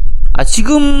돼. 아,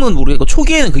 지금은 모르겠고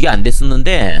초기에는 그게 안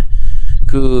됐었는데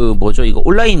이거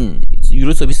온라인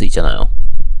유료 서비스 있잖아요.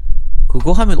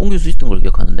 그거 하면 옮길 수 있던 걸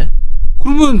기억하는데.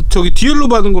 그러면 저기 DL로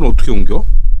받은 건 어떻게 옮겨?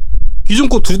 기존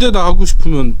거 2대 다 하고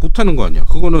싶으면 못 하는 거 아니야?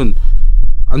 그거는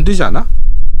안 되지 않아?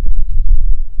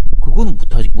 그거는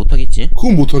못 하겠지.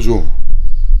 그건 못 하죠.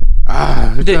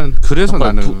 일단 그래서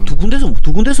나는 두 군데서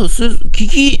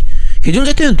기기 계정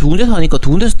자체는 두 군데서 하니까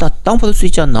두 군데서 다 다운받을 수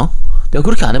있지 않나? 내가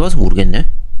그렇게 안 해봐서 모르겠네.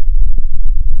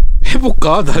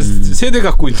 해볼까? 나 세대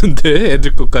갖고 있는데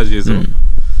애들 것까지 해서.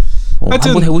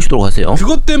 한번 해보시도록 하세요.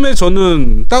 그것 때문에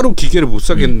저는 따로 기계를 못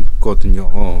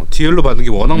사겠거든요. DL로 받은 게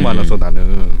워낙 많아서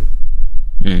나는.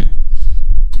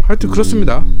 하여튼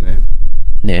그렇습니다.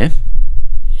 네.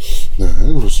 네,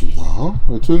 그렇습니다.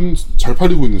 하여튼 잘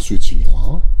팔리고 있는 스위치입니다.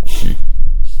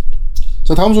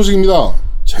 자, 다음 소식입니다.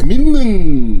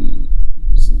 재밌는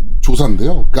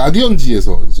조사인데요.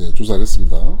 가디언지에서 이제 조사를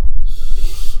했습니다.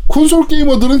 콘솔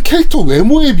게이머들은 캐릭터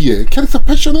외모에 비해 캐릭터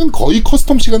패션은 거의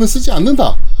커스텀 시간을 쓰지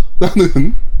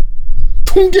않는다라는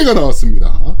통계가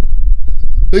나왔습니다.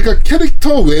 그러니까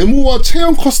캐릭터 외모와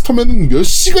체형 커스텀에는 몇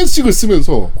시간씩을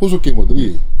쓰면서 콘솔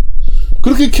게이머들이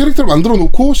그렇게 캐릭터를 만들어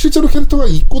놓고 실제로 캐릭터가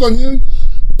입고 다니는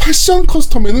패션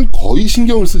커스텀에는 거의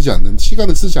시간을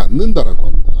쓰지 않는다라고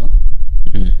합니다.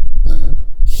 네.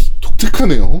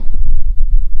 독특하네요.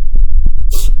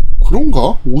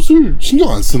 그런가? 옷을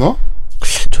신경 안 쓰나?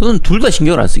 저는 둘 다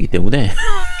신경을 안 쓰기 때문에.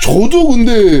 저도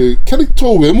근데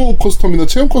캐릭터 외모 커스텀이나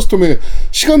체형 커스텀에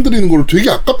시간 들이는 걸 되게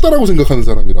아깝다라고 생각하는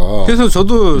사람이라. 그래서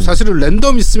저도 사실은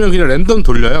랜덤 있으면 그냥 랜덤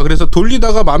돌려요. 그래서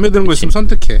돌리다가 마음에 드는 거 있으면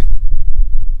선택해.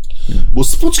 뭐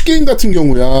스포츠 게임 같은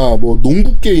경우야 뭐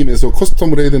농구 게임에서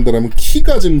커스텀을 해야 된다라면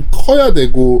키가 좀 커야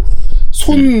되고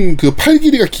손 그 팔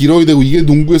길이가 길어야 되고 이게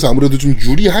농구에서 아무래도 좀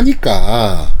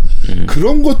유리하니까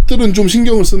그런 것들은 좀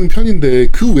신경을 쓰는 편인데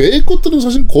그 외의 것들은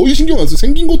사실 거의 신경 안 써.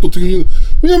 생긴 것도 어떻게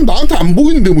왜냐면 나한테 안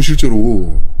보이는데 뭐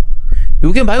실제로.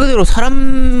 이게 말 그대로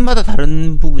사람마다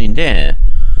다른 부분인데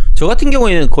저 같은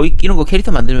경우에는 거의 이런 거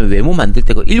캐릭터 만들면 외모 만들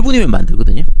때 1분이면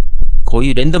만들거든요.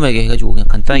 거의 랜덤하게 해가지고 그냥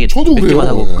간단하게 몇 개만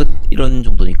하고 끝 이런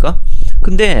정도니까.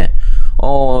 근데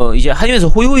이제 하면서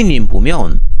호요이님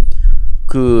보면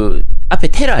그 앞에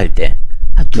테라 할 때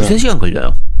한 2-3시간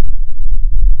걸려요.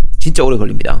 진짜 오래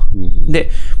걸립니다. 근데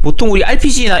보통 우리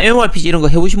RPG나 MMORPG 이런 거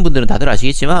해보신 분들은 다들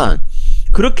아시겠지만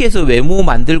그렇게 해서 외모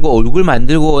만들고 얼굴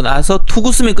만들고 나서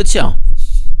투구 쓰면 끝이야.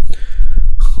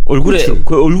 얼굴에 그렇죠.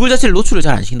 그 얼굴 자체를 노출을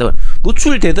잘 안 시킨다.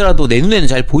 노출되더라도 내 눈에는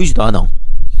잘 보이지도 않아.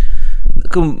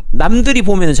 그럼 남들이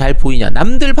보면 잘 보이냐?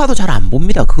 남들 봐도 잘 안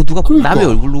봅니다. 그거 누가 그러니까. 남의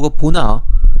얼굴 누가 보나?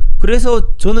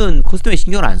 그래서 저는 커스텀에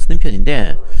신경을 안 쓰는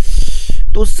편인데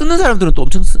또 쓰는 사람들은 또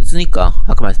엄청 쓰니까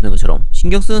아까 말씀드린 것처럼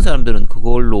신경 쓰는 사람들은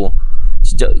그걸로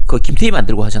진짜 그 김태희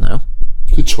만들고 하잖아요.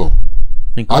 그쵸.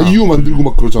 그러니까 아이유 만들고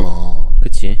막 그러잖아.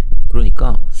 그치.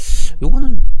 그러니까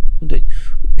요거는 근데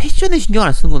패션에 신경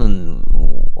안 쓰는 거는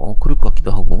그럴 것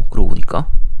같기도 하고 그러고 보니까.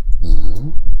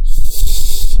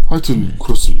 하여튼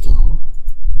그렇습니다.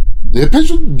 내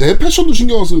패션도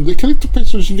신경 안 쓰는데 캐릭터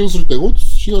패션 신경 쓸 때가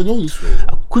시간이 어디 있어?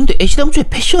 근데 애시당초에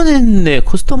패션에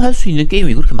커스텀 할 수 있는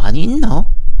게임이 그렇게 많이 있나?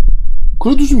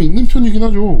 그래도 좀 있는 편이긴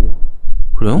하죠.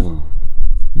 그래요?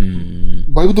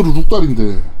 말 그대로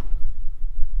룩달인데.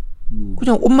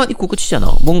 그냥 옷만 입고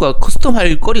끝이잖아. 뭔가 커스텀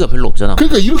할 거리가 별로 없잖아.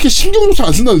 그러니까 이렇게 신경조차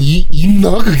안 쓴다는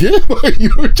있나 그게? 막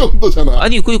이럴 정도잖아.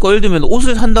 아니 그러니까 예를 들면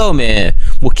옷을 산 다음에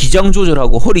뭐 기장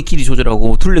조절하고 허리 길이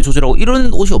조절하고 둘레 조절하고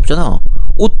이런 옷이 없잖아.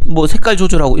 옷 뭐 색깔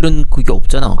조절하고 이런 그게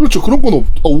없잖아. 그렇죠. 그런 건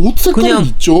옷 색깔이 그냥,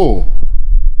 있죠.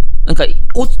 그러니까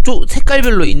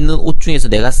색깔별로 있는 옷 중에서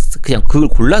내가 그냥 그걸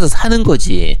골라서 사는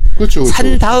거지. 그렇죠.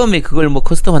 산 다음에 그걸 뭐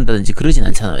커스텀 한다든지 그러진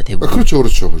않잖아요, 대부분. 그렇죠.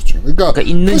 그러니까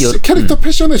있는 캐릭터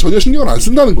패션에 전혀 신경을 안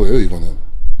쓴다는 거예요, 이거는.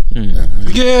 네.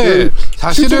 그게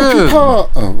사실은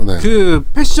그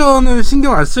패션을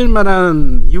신경 안 쓸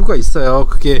만한 이유가 있어요.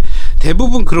 그게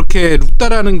대부분 그렇게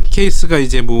룩다라는 케이스가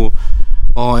이제 뭐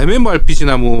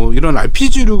MMORPG나 뭐 이런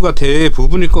RPG류가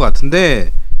대부분일 것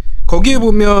같은데 거기에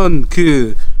보면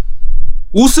그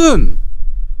옷은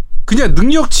그냥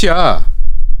능력치야.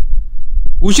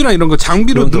 옷이나 이런 거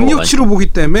장비로 능력치로 보기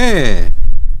때문에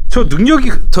저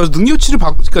능력치를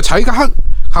그러니까 자기가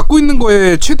갖고 있는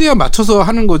거에 최대한 맞춰서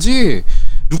하는 거지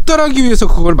룩달하기 위해서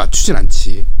그걸 맞추진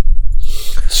않지.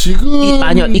 지금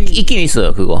아니요 있긴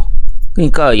있어요 그거.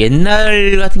 그러니까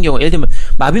옛날 같은 경우 예를 들면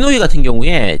마비노기 같은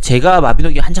경우에 제가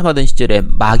마비노기 한참 하던 시절에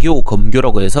마교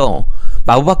검교라고 해서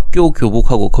마법학교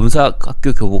교복하고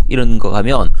검사학교 교복 이런 거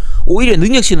가면 오히려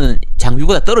능력치는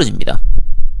장비보다 떨어집니다.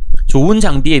 좋은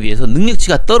장비에 비해서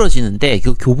능력치가 떨어지는데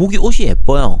그 교복이 옷이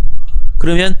예뻐요.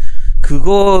 그러면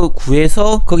그거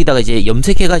구해서 거기다가 이제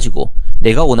염색해가지고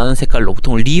내가 원하는 색깔로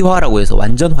보통 리화라고 해서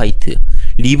완전 화이트,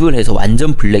 립을 해서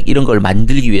완전 블랙 이런 걸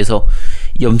만들기 위해서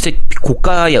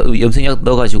고가 염색약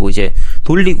넣어가지고 이제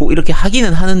돌리고 이렇게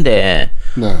하기는 하는데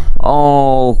네.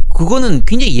 그거는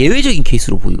굉장히 예외적인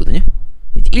케이스로 보이거든요.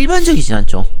 일반적이진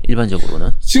않죠.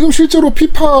 일반적으로는. 지금 실제로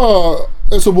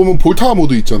피파에서 보면 볼타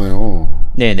모드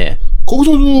있잖아요. 네네.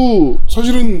 거기서도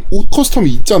사실은 옷 커스텀이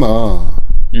있잖아.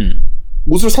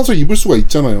 옷을 사서 입을 수가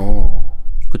있잖아요.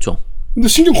 그쵸. 근데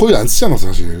신경 거의 안 쓰잖아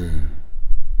사실.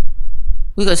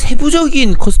 그러니까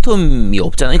세부적인 커스텀이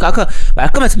없잖아. 그러니까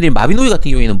아까 말씀드린 마비노기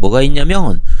같은 경우에는 뭐가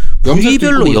있냐면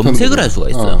부위별로 염색을 할 수가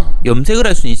있어요. 염색을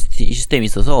할 수 있는 시스템이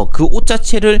있어서 그 옷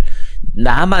자체를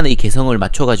나만의 개성을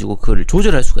맞춰가지고 그걸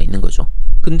조절할 수가 있는 거죠.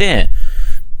 근데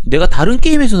내가 다른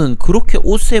게임에서는 그렇게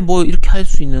옷에 뭐 이렇게 할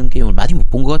수 있는 게임을 많이 못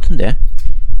본 것 같은데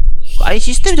아예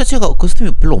시스템 자체가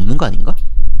커스텀이 별로 없는 거 아닌가?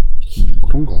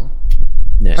 그런가?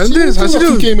 네. 근데 사실은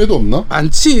같은 게임에도 없나?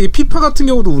 많지. 피파 같은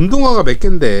경우도 운동화가 몇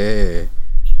갠데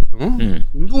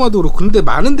운동화도 그렇고 근데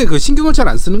많은데 그 신경을 잘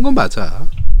안 쓰는 건 맞아.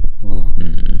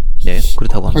 네,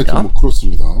 그렇다고 합니다. 뭐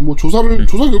그렇습니다. 뭐 조사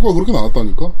결과가 그렇게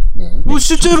나왔다니까. 네. 뭐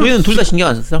실제로 저희는 둘 다 신경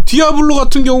안 썼어요. 디아블로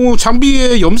같은 경우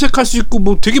장비에 염색할 수 있고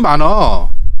뭐 되게 많아.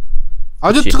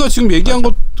 아제트가 지금 얘기한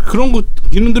것 그런 거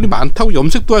기능들이 많다고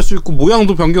염색도 할 수 있고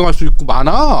모양도 변경할 수 있고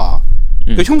많아.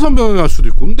 그러니까 형상 변경할 수도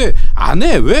있고 근데 안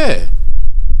해. 왜?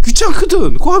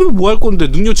 귀찮거든. 그거 하면 뭐 할 건데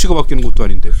능력치가 바뀌는 것도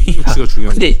아닌데 능력치가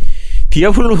중요한. 근데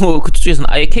디아블로 그쪽 쪽에서는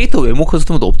아예 캐릭터 외모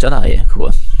커스텀도 없잖아. 아예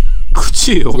그건.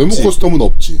 그치. 외모 커스텀은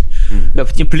없지. 그러니까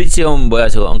지금 블리치엄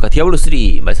그러니까 디아블로 3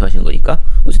 말씀하시는 거니까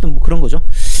어쨌든 뭐 그런 거죠.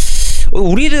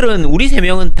 우리들은 우리 세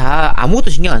명은 다 아무것도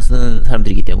신경 안 쓰는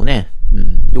사람들이기 때문에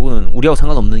요거는 우리하고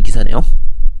상관없는 기사네요.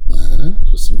 네,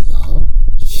 그렇습니다.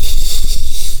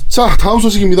 자, 다음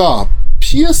소식입니다.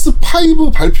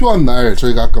 PS5 발표한 날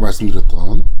저희가 아까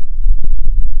말씀드렸던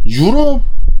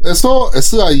유럽에서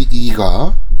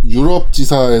SIE가 유럽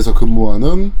지사에서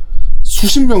근무하는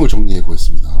수십 명을 정리해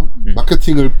구했습니다.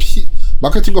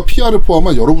 마케팅과 PR을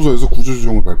포함한 여러 부서에서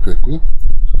구조조정을 발표했고요.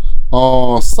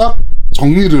 싹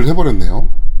정리를 해버렸네요.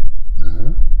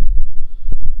 네.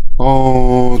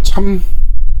 참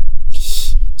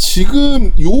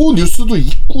지금 요 뉴스도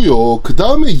있고요. 그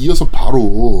다음에 이어서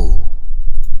바로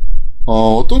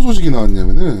어떤 소식이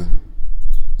나왔냐면은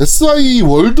SIE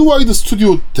월드와이드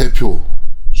스튜디오 대표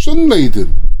션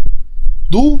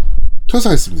레이든도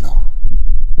퇴사했습니다.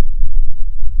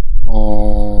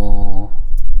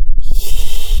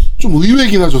 좀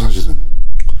의외긴 하죠, 사실은.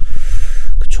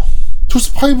 그쵸.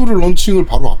 플스5를 런칭을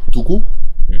바로 앞두고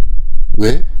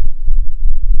왜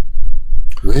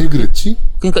그랬지?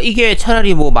 그러니까 이게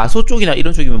차라리 뭐 마소 쪽이나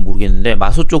이런 쪽이면 모르겠는데,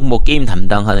 마소 쪽 뭐 게임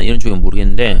담당하는 이런 쪽이면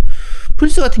모르겠는데,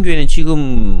 플스 같은 경우에는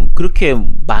지금 그렇게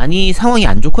많이 상황이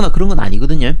안 좋거나 그런 건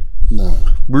아니거든요. 네.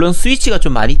 물론 스위치가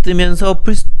좀 많이 뜨면서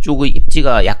플스 쪽의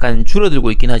입지가 약간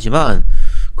줄어들고 있긴 하지만,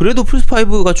 그래도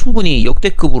플스5가 충분히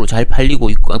역대급으로 잘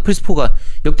팔리고 있고, 플스4가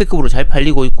역대급으로 잘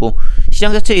팔리고 있고,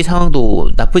 시장 자체의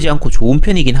상황도 나쁘지 않고 좋은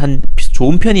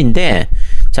편인데,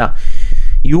 자,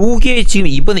 요게 지금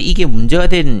이번에 이게 문제가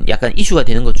된, 약간 이슈가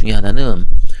되는 것 중에 하나는,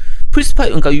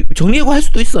 플스5, 그러니까 정리하고 할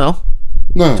수도 있어요.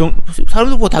 네.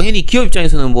 사람들 뭐 당연히 기업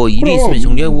입장에서는 뭐 일이 있으면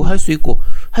정리하고 할 수 있고,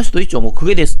 할 수도 있죠. 뭐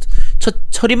그거에 대해서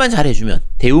처리만 잘 해주면,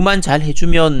 대우만 잘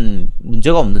해주면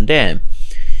문제가 없는데,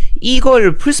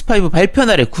 이걸 플스5 발표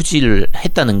날에 굳이를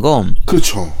했다는 건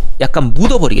그렇죠. 약간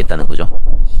묻어버리겠다는 거죠.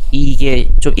 이게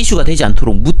좀 이슈가 되지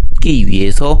않도록 묻기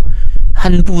위해서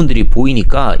한 부분들이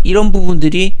보이니까 이런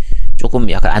부분들이 조금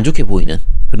약간 안 좋게 보이는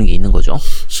그런 게 있는 거죠.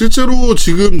 실제로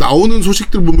지금 나오는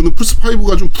소식들 보면은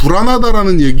플스5가 좀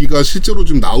불안하다라는 얘기가 실제로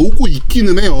지금 나오고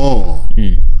있기는 해요.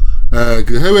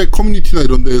 그 해외 커뮤니티나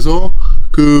이런 데에서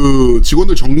그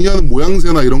직원들 정리하는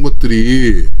모양새나 이런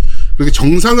것들이 그렇게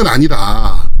정상은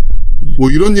아니다.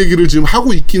 뭐 이런 얘기를 지금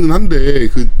하고 있기는 한데,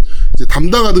 그 이제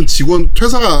담당하던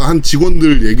퇴사한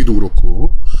직원들 얘기도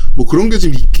그렇고 뭐 그런 게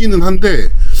지금 있기는 한데,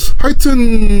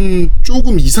 하여튼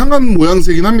조금 이상한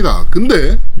모양새긴 합니다.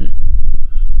 근데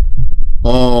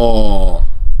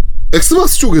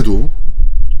엑스박스 쪽에도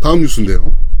다음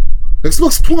뉴스인데요.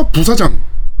 엑스박스 통합 부사장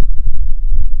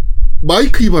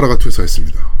마이크 이바라가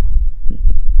퇴사했습니다.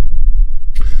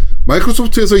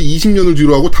 마이크로소프트에서 20년을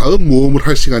뒤로 하고 다음 모험을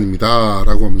할 시간입니다.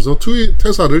 라고 하면서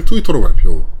퇴사를 트위터로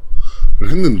발표를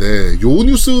했는데, 요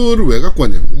뉴스를 왜 갖고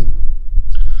왔냐면,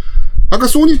 아까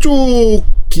소니 쪽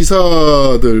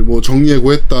기사들, 뭐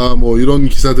정리해고 했다, 뭐 이런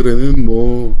기사들에는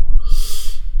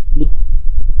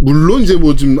물론 이제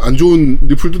뭐 좀 안 좋은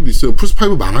리플들도 있어요.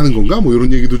 플스5 망하는 건가? 뭐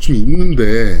이런 얘기도 좀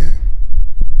있는데,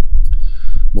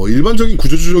 뭐 일반적인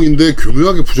구조조정인데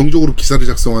교묘하게 부정적으로 기사를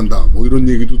작성한다, 뭐 이런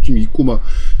얘기도 좀 있고, 막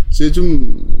이제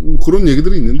좀 그런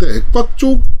얘기들이 있는데, 엑박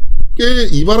쪽에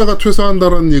이바라가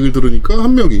퇴사한다라는 얘기를 들으니까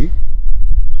한 명이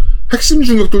핵심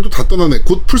중역들도 다 떠나네,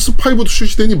 곧 플스5도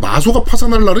출시되니 마소가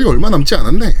파산할 날이 얼마 남지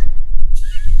않았네,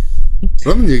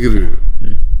 라는 얘기를.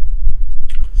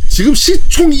 지금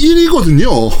시총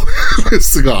 1위거든요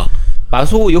플스가.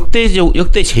 마소 역대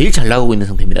제일 잘 나가고 있는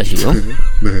상태입니다 지금.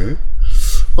 네.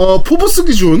 포브스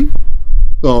기준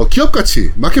기업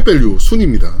가치 마켓밸류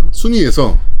순위입니다.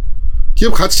 순위에서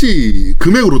기업 가치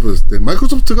금액으로 떴을 때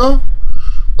마이크로소프트가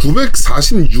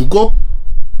 946억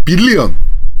빌리언,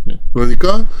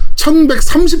 그러니까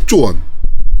 1130조 원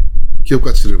기업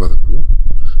가치를 받았고요.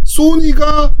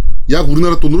 소니가 약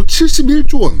우리나라 돈으로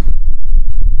 71조 원의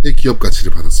기업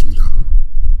가치를 받았습니다.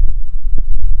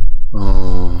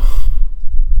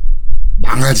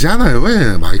 망하지 않아요,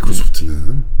 예,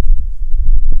 마이크로소프트는.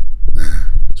 네,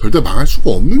 절대 망할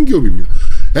수가 없는 기업입니다.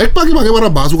 액박이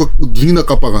망해봐라, 마소가 눈이나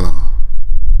깜빡하나.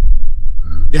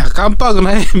 야, 깜빡은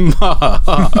해, 임마.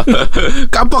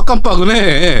 깜빡은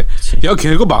해. 야,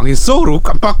 걔가 망했어? 그러고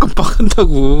깜빡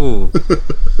한다고.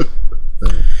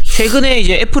 최근에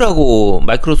이제 애플하고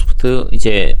마이크로소프트,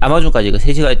 이제 아마존까지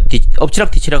셋이가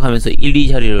엎치락뒤치락 하면서 1, 2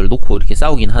 자리를 놓고 이렇게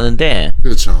싸우긴 하는데.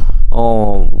 그렇죠.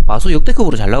 마소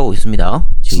역대급으로 잘 나가고 있습니다,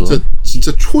 지금.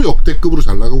 진짜 초역대급으로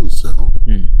잘 나가고 있어요.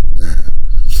 네.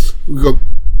 그러니까,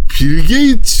 빌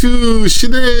게이츠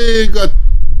시대가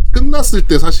끝났을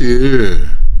때 사실,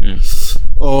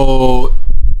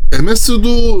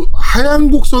 MS도 하얀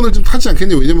곡선을 좀 타지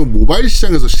않겠냐. 왜냐면 모바일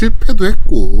시장에서 실패도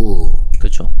했고.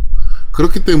 그렇죠.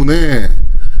 그렇기 때문에,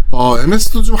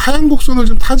 MS도 좀 하얀 곡선을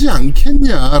좀 타지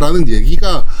않겠냐라는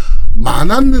얘기가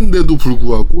많았는데도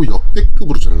불구하고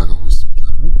역대급으로 잘 나가고 있습니다.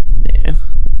 네.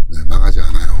 네, 망하지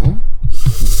않아요.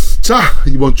 자,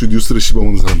 이번 주 뉴스를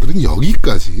씹어먹는 사람들은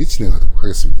여기까지 진행하도록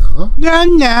하겠습니다.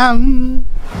 냠냠.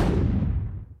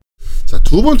 자,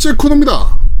 두 번째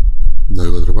코너입니다.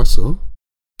 너희가 들어봤어?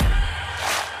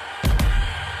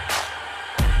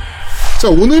 자,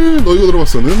 오늘 너희가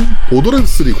들어봤어는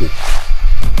보더랜드3 곡.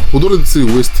 보더랜드3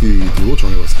 OST로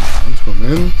정해봤습니다.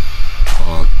 처음엔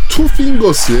투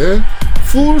핑거스의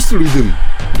Fool's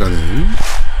Rhythm이라는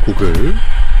곡을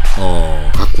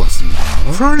갖고 왔습니다.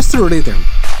 Fool's Rhythm.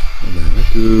 네,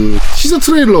 그 티저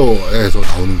트레일러에서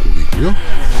나오는 곡이고요. 네,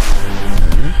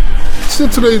 티저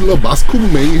트레일러 마스크 오브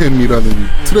메이햄이라는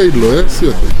트레일러에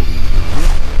쓰였던 곡입니다.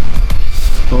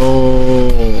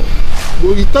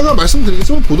 뭐 이따가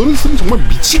말씀드리겠지만 보더랜드3는 정말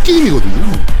미친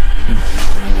게임이거든요.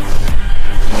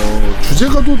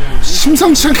 주제가도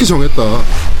심상치 않게 정했다.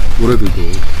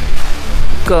 노래들도.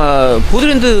 그러니까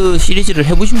보더랜드 시리즈를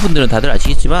해보신 분들은 다들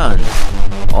아시겠지만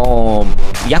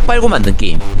약 빨고 만든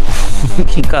게임.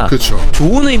 그러니까 그쵸.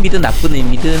 좋은 의미든 나쁜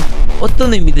의미든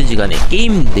어떤 의미든지 간에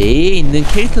게임 내에 있는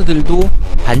캐릭터들도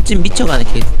반쯤 미쳐가는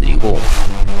캐릭터들이고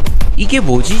이게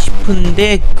뭐지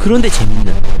싶은데 그런데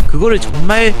재밌는 그거를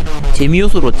정말 재미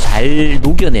요소로 잘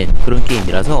녹여낸 그런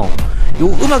게임이라서 요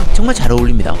음악 정말 잘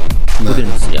어울립니다. 네.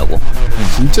 보더랜드3하고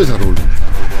진짜 잘 어울립니다.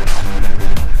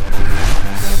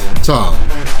 자,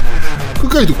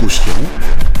 끝까지 듣고 오시죠.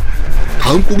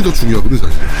 다음 곡이 더 중요하거든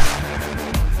사실.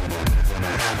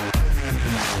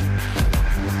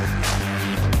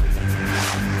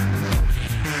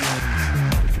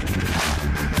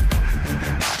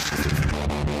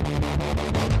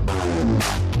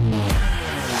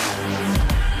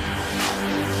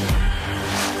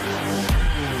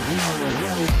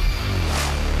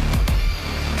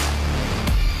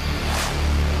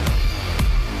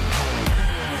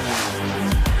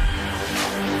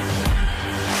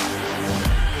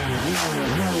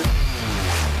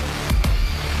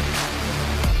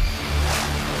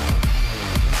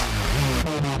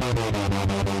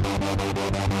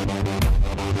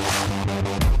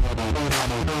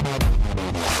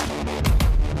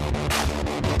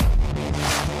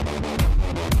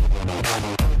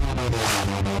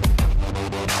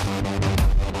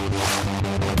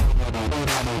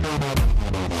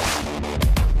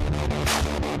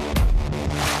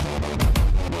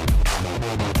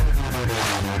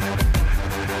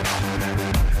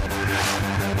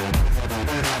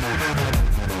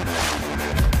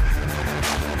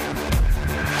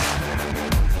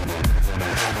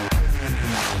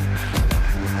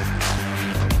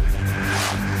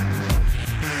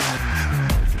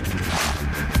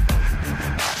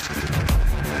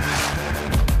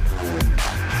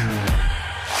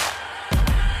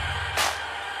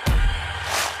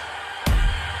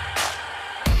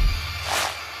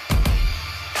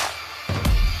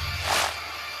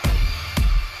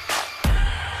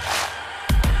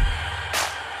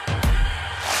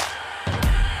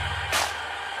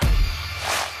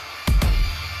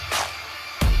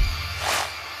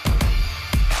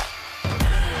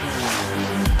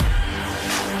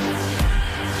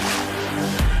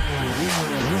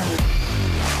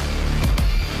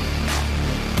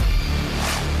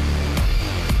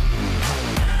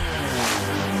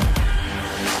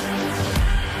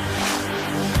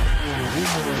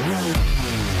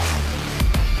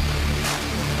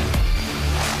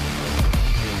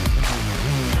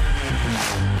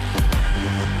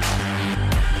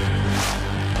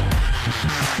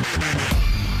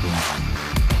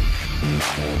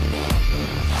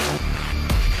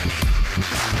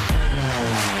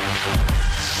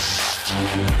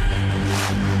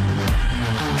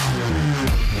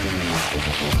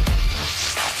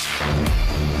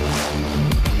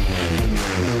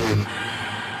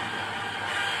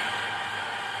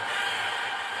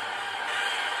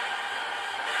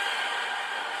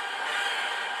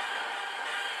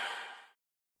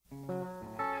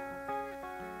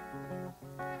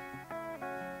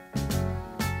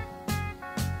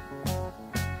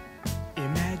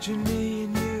 Imagine me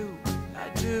and you, I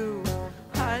do.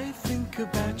 I think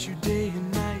about you day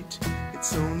and night.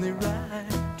 It's only right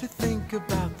to think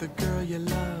about the girl you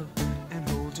love and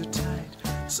hold her tight.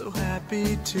 So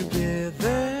happy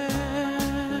together.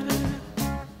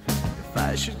 If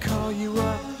I should call you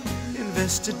up,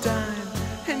 invest a dime,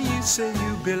 and you say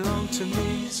you belong to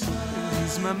me, and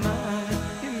ease my mind.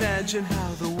 Imagine how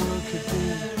the world could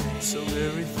be so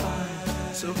very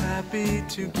fine, so happy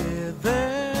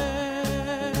together.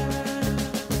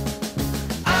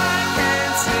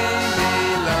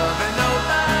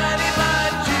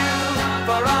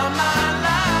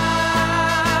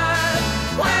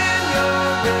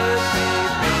 Good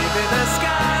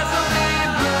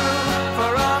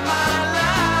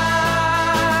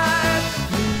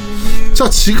자,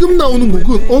 지금 나오는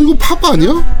곡은 이거 팝 아니야?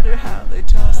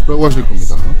 라고 하실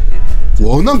겁니다.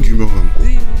 워낙 유명한 곡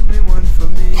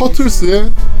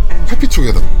터틀스의 해피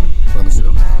투게더 라는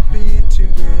곡입니다.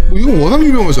 이거 워낙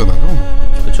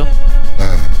유명하잖아요. 그렇죠?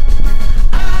 네.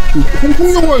 그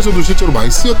홍콩 영화에서도 실제로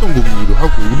많이 쓰였던 곡이기도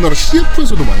하고 우리나라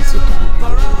CF에서도 많이 쓰였던 곡이기도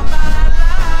하고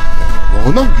네,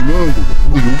 워낙 유명한 곡이에요.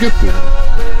 근데 요게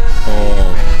또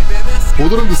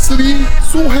보더랜드3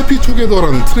 So Happy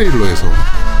Together라는 트레일러에서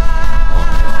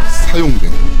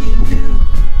사용된 곡입니다.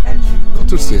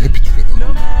 터틀스의 해피 투게더.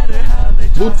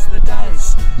 뭐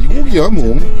이 곡이야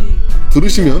뭐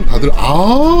들으시면 다들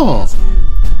라고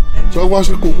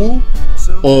하실 거고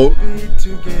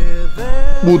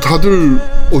뭐 다들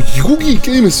이 곡이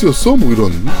게임에 쓰였어? 뭐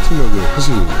이런 생각을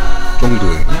하실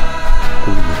정도의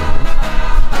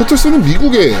곡입니다. 터틀스는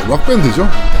미국의 락밴드죠.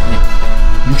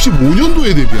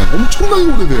 65년도에 데뷔한 엄청나게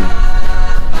오래된.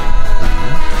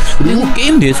 그리고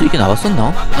게임 내에서 이게 나왔었나?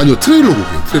 아니요, 트레일러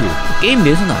곡이에요. 트레일러 곡. 게임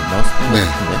내에서는 안 나왔었던 것 네.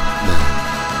 같은데.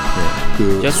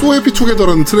 그 So Happy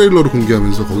Together라는 트레일러를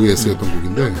공개하면서 거기에 쓰였던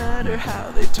곡인데 네,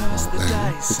 하여튼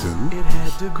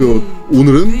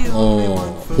오늘은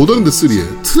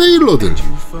보더랜드3의 트레일러들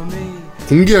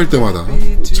공개할 때마다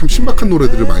참 신박한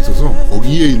노래들을 많이 써서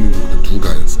거기에 있는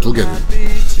노래들 두 개를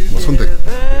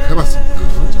선택해봤습니다.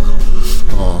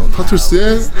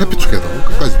 터틀스의 해피 투게더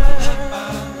끝까지 들어보시죠.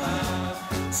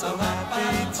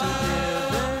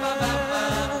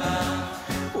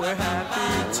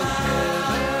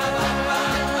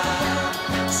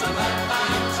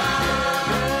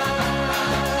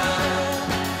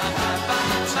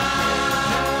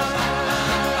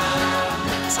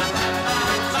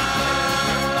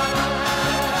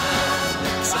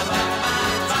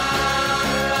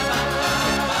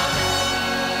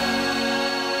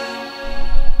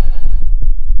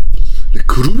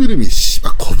 그룹 이름이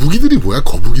거북이들이 뭐야?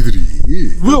 거북이들이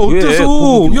왜 어때서?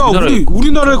 거북이, 야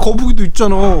우리나라에 거북이도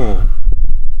있잖아.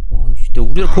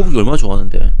 우리나라 거북이 얼마나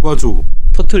좋아하는데. 맞아.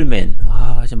 터틀맨.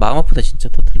 진짜 마음 아프다 진짜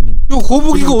터틀맨. 야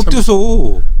거북이가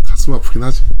어때서? 가슴 아프긴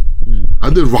하지.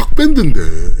 근데 락 밴드인데.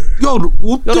 야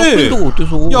어때? 야 락 밴드가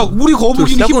어때서? 야 우리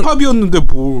거북이는 힙합이었는데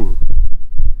뭘?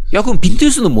 야 그럼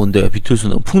비틀스는 뭔데?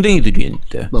 비틀스는 풍뎅이들이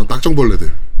있는데.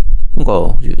 낙정벌레들.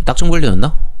 그러니까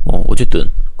낙정벌레였나? 어쨌든.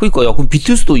 그러니까 야 그럼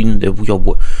비틀스도 있는데 야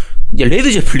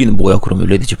레드 제플린은 뭐야 그러면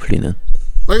레드 제플린은?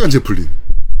 빨간 제플린.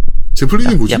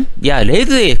 제플린이 뭐지? 야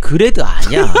레드의 그 레드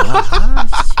아니야.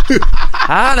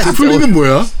 나 제플린은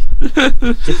뭐야?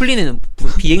 제플린은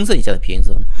비행선 있잖아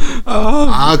비행선.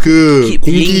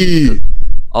 공기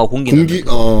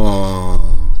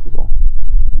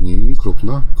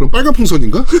그렇구나. 그럼 빨간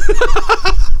풍선인가?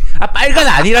 빨간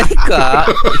아니라니까.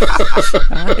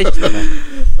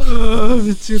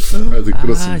 미치겠다.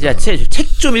 그렇습니다. 야, 책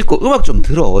좀 읽고 음악 좀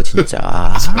들어,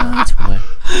 진짜. 정말.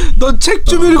 너 책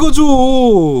좀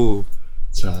읽어줘.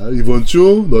 자, 이번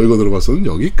주 너 이거 들어봐서는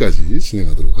여기까지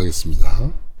진행하도록 하겠습니다.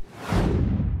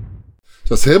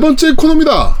 자, 세 번째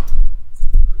코너입니다.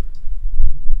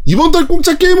 이번 달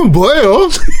공짜 게임은 뭐예요?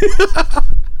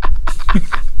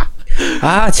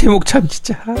 제목 참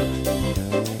진짜.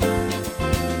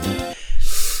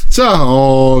 자,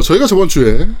 저희가 저번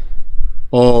주에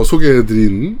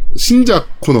소개해드린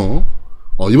신작 코너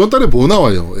이번 달에 뭐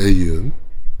나와요? A은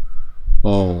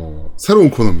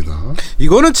새로운 코너입니다.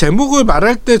 이거는 제목을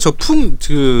말할 때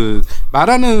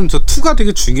말하는 저 투가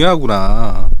되게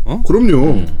중요하구나.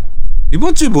 그럼요.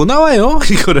 이번 주에 뭐 나와요?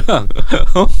 이거랑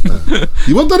네.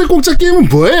 이번 달에 공짜 게임은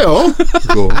뭐예요?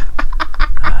 이거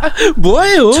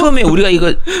뭐예요? 처음에 우리가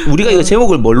이거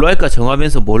제목을 뭘로 할까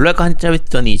정하면서 뭘로 할까 한참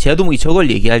했더니 제아도목이 저걸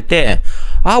얘기할 때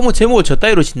뭐 제목을 저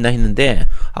따위로 짓나 했는데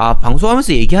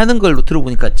방송하면서 얘기하는 걸로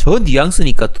들어보니까 저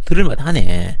뉘앙스니까 또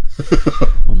들을만하네.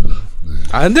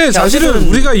 근데 사실은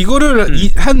우리가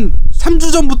이거를 한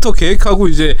 3주 전부터 계획하고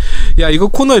이제 야 이거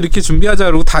코너 이렇게 준비하자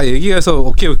그러고 다 얘기해서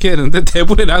오케이 했는데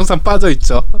대본에는 항상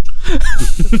빠져있죠.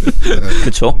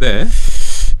 그렇죠. 네.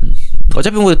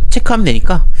 어차피 뭐 체크하면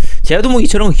되니까.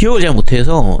 제아도목이처럼 기억을 잘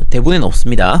못해서 대본에는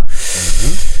없습니다.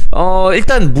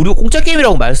 일단 무료 공짜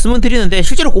게임이라고 말씀은 드리는데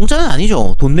실제로 공짜는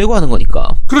아니죠. 돈 내고 하는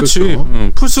거니까. 그렇지.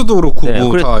 그렇죠. 플스도 그렇고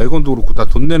다 에건도 그렇고 다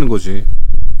돈 내는 거지.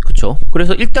 그렇죠.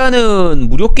 그래서 일단은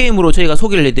무료 게임으로 저희가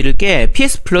소개를 해드릴 게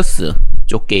PS 플러스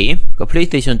쪽 게임, 그러니까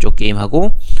플레이스테이션 쪽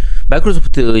게임하고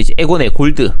마이크로소프트 이제 에곤의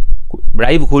골드,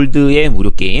 라이브 골드의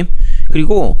무료 게임,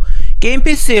 그리고 게임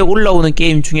패스에 올라오는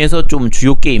게임 중에서 좀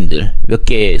주요 게임들 몇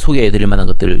개 소개해드릴 만한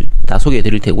것들을 다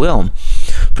소개해드릴 테고요.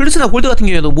 플스나 골드 같은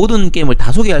경우에도 모든 게임을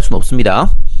다 소개할 수는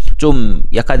없습니다. 좀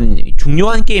약간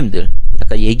중요한 게임들,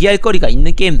 약간 얘기할 거리가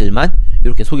있는 게임들만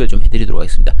이렇게 소개를 좀 해드리도록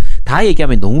하겠습니다. 다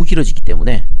얘기하면 너무 길어지기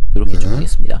때문에 이렇게 좀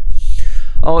하겠습니다.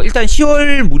 일단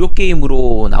 10월 무료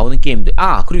게임으로 나오는 게임들.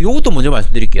 그리고 요것도 먼저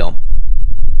말씀드릴게요.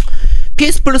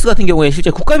 PS 플러스 같은 경우에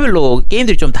실제 국가별로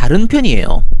게임들이 좀 다른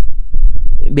편이에요.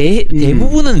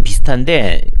 대부분은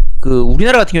비슷한데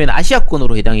우리나라 같은 경우에는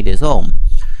아시아권으로 해당이 돼서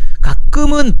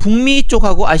가끔은 북미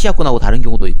쪽하고 아시아권하고 다른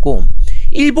경우도 있고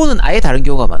일본은 아예 다른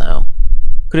경우가 많아요.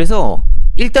 그래서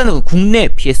일단은 국내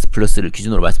PS 플러스를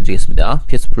기준으로 말씀드리겠습니다.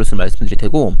 PS 플러스를 말씀드릴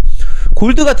테고,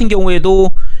 골드 같은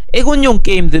경우에도 액원용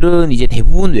게임들은 이제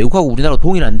대부분 외국하고 우리나라가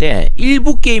동일한데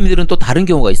일부 게임들은 또 다른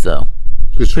경우가 있어요.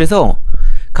 그렇죠. 그래서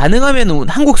가능하면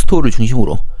한국 스토어를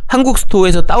중심으로, 한국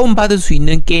스토어에서 다운받을 수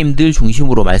있는 게임들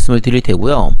중심으로 말씀을 드릴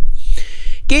테고요.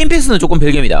 게임 패스는 조금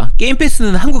별개입니다. 게임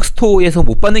패스는 한국 스토어에서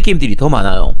못 받는 게임들이 더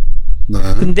많아요. 네.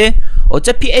 근데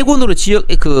어차피 액원으로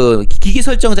기기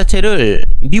설정 자체를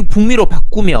북미로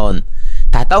바꾸면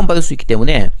다 다운받을 수 있기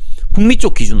때문에 북미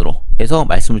쪽 기준으로 해서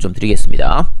말씀을 좀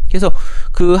드리겠습니다. 그래서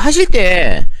하실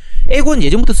때 액원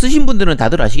예전부터 쓰신 분들은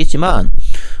다들 아시겠지만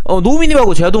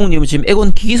노우미님하고 제아동님은 지금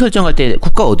액원 기기 설정할 때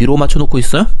국가 어디로 맞춰놓고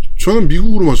있어요? 저는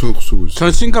미국으로 맞춰놓고 쓰고 있어요.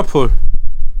 저는 싱가포르.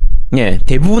 예,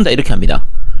 대부분 다 이렇게 합니다.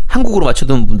 한국으로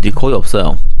맞춰두는 분들이 거의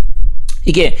없어요.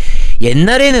 이게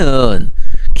옛날에는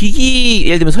기기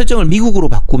예를 들면 설정을 미국으로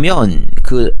바꾸면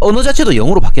언어 자체도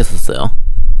영어로 바뀌었었어요.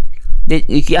 근데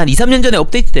이게 한 2, 3년 전에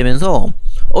업데이트 되면서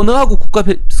언어하고 국가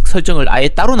설정을 아예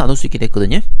따로 나눌 수 있게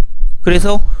됐거든요.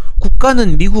 그래서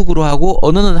국가는 미국으로 하고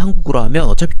언어는 한국어로 하면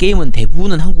어차피 게임은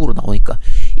대부분은 한국어로 나오니까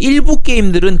일부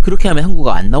게임들은 그렇게 하면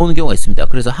한국어가 안 나오는 경우가 있습니다.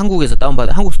 그래서 한국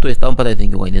스토어에서 다운받아야 되는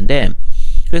경우가 있는데,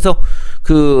 그래서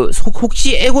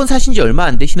혹시 액원 사신 지 얼마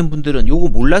안 되시는 분들은 요거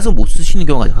몰라서 못 쓰시는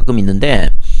경우가 가끔 있는데,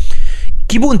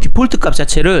 기본 디폴트 값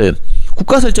자체를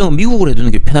국가 설정은 미국으로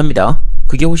해두는 게 편합니다.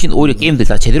 그게 훨씬 오히려 게임들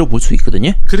다 제대로 볼 수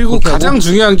있거든요. 그리고 가장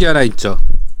중요한 게 하나 있죠.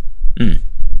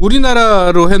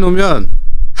 우리나라로 해놓으면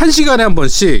 1시간에 한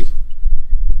번씩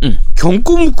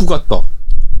경고 문구가 떠.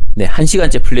 네,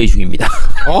 1시간째 플레이 중입니다.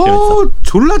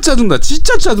 졸라 짜증나.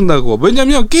 진짜 짜증나 그거.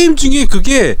 왜냐면 게임 중에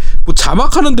그게 뭐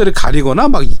자막하는 데를 가리거나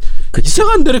막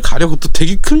이상한 데를 가려고 또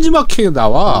되게 큼지막하게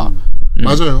나와.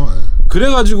 맞아요.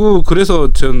 그래가지고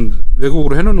그래서 전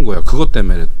외국어로 해놓는 거야. 그것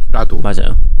때문에라도.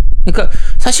 맞아요. 그러니까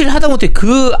사실 하다못해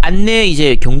그 안내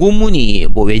이제 경고문이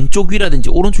뭐 왼쪽 위라든지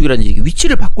오른쪽이라든지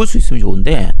위치를 바꿀 수 있으면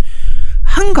좋은데,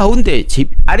 한가운데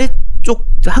아래쪽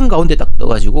한가운데 딱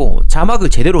떠가지고 자막을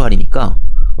제대로 가리니까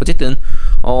어쨌든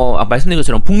말씀드린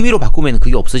것처럼 북미로 바꾸면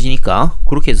그게 없어지니까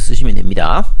그렇게 해서 쓰시면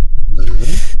됩니다.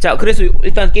 자, 그래서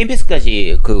일단 게임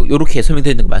패스까지 요렇게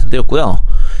설명드리는 거 말씀드렸고요.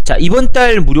 자, 이번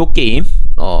달 무료 게임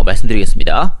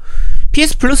말씀드리겠습니다.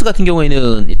 PS 플러스 같은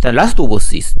경우에는 일단 라스트 오브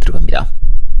어스 들어갑니다.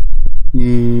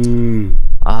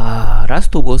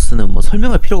 라스트 오브 어스는 뭐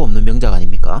설명할 필요가 없는 명작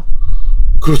아닙니까?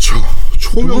 그렇죠.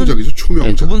 초명작이죠. 초명작.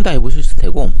 네, 두 분 다 해보셨을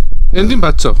테고. 엔딩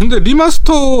봤죠. 근데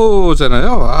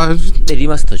리마스터잖아요. 네,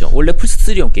 리마스터죠. 원래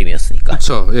플스3용 게임이었으니까.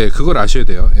 그렇죠. 예, 그걸 아셔야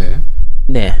돼요. 예.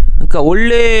 네, 그러니까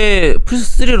원래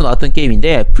플스3로 나왔던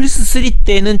게임인데 플스3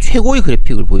 때는 최고의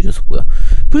그래픽을 보여줬었고요.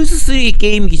 플스3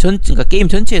 게임기 그러니까 게임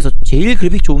전체에서 제일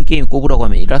그래픽 좋은 게임 꼽으라고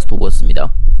하면 이 라스트 오브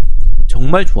어스입니다.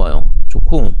 정말 좋아요.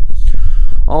 좋고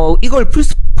이걸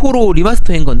플스4로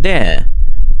리마스터한 건데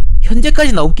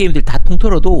현재까지 나온 게임들 다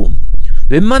통틀어도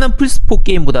웬만한 플스4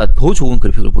 게임보다 더 좋은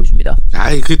그래픽을 보여줍니다.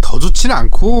 그게 더 좋지는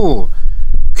않고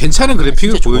괜찮은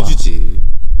그래픽을 보여주지.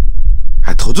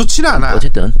 더 좋지는 않아.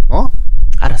 어쨌든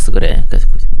알았어, 그래.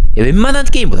 웬만한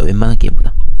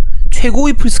게임보다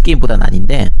최고의 플스 게임보다는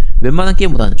아닌데 웬만한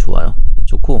게임보다는 좋아요.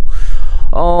 좋고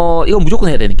이건 무조건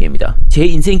해야 되는 게임입니다. 제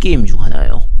인생 게임 중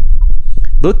하나예요.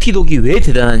 너티독이 왜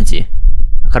대단한지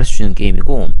가르쳐주는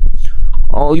게임이고,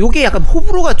 요게 약간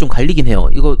호불호가 좀 갈리긴 해요.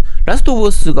 이거 라스트 오브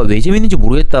어스가 왜 재밌는지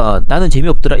모르겠다, 나는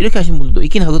재미없더라, 이렇게 하시는 분들도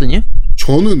있긴 하거든요.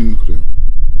 저는 그래요.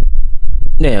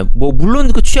 네, 뭐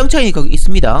물론 취향 차이니까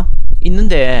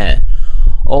있는데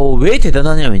왜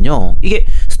대단하냐면요, 이게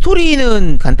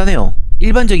스토리는 간단해요.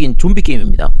 일반적인 좀비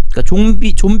게임입니다.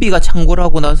 그러니까 좀비가 창궐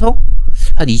하고 나서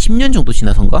한 20년 정도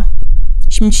지나선가?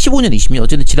 15년, 20년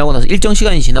어쨌든 지나고 나서 일정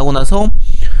시간이 지나고 나서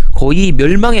거의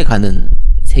멸망에 가는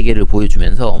세계를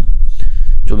보여주면서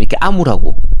좀 이렇게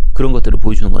암울하고 그런 것들을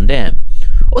보여주는 건데,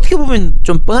 어떻게 보면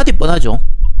좀 뻔하디 뻔하죠.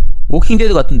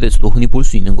 워킹데드 같은 데서도 흔히 볼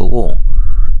수 있는 거고,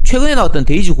 최근에 나왔던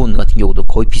데이즈곤 같은 경우도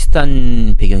거의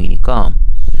비슷한 배경이니까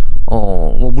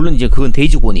뭐 물론 이제 그건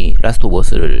데이즈곤이 라스트 오브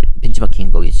어스를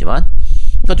벤치마킹인 거겠지만,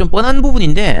 그러니까 좀 뻔한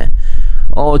부분인데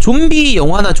좀비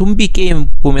영화나 좀비 게임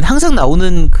보면 항상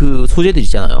나오는 그 소재들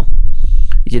있잖아요.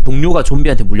 이제 동료가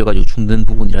좀비한테 물려가지고 죽는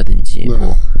부분이라든지, 네.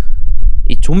 뭐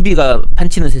이 좀비가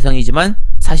판치는 세상이지만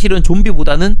사실은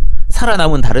좀비보다는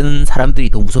살아남은 다른 사람들이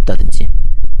더 무섭다든지,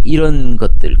 이런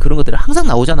것들, 그런 것들이 항상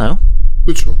나오잖아요.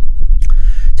 그렇죠.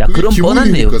 자, 그런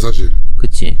뻔한 내용. 사실.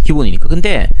 그치, 기본이니까.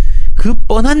 근데 그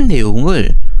뻔한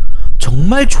내용을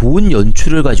정말 좋은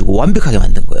연출을 가지고 완벽하게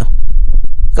만든 거예요.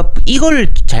 그러니까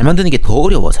이걸 잘 만드는 게 더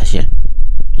어려워, 사실.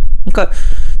 그러니까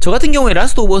저 같은 경우에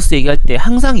라스트 오브 어스 얘기할 때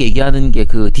항상 얘기하는 게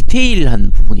그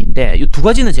디테일한 부분인데 이 두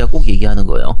가지는 제가 꼭 얘기하는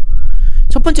거예요.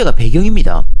 첫 번째가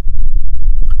배경입니다.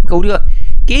 그러니까 우리가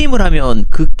게임을 하면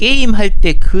그 게임 할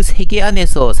때 그 세계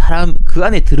안에서 사람 그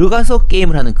안에 들어가서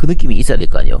게임을 하는 그 느낌이 있어야 될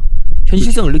거 아니에요.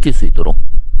 현실성을 느낄 수 있도록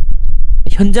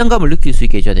현장감을 느낄 수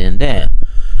있게 해줘야 되는데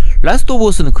라스트 오브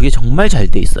어스는 그게 정말 잘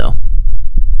돼 있어요.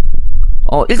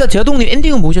 일단 제아동님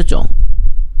엔딩은 보셨죠?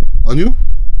 아니요.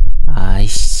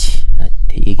 아이씨.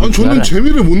 아니 저는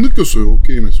재미를 못 느꼈어요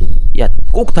게임에서. 야,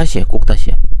 꼭 다시 해.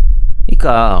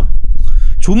 그러니까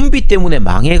좀비 때문에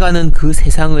망해가는 그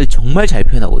세상을 정말 잘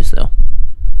표현하고 있어요.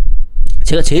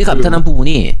 제가 제일 감탄한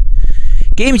부분이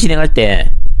게임 진행할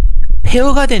때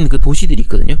폐허가 된 그 도시들이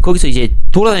있거든요. 거기서 이제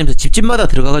돌아다니면서 집집마다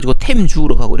들어가가지고 템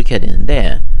주우러 가고 이렇게 해야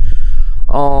되는데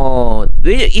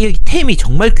왜 이 템이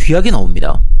정말 귀하게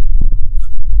나옵니다.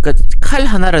 그러니까 칼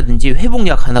하나라든지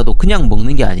회복약 하나도 그냥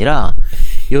먹는 게 아니라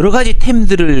여러 가지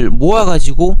템들을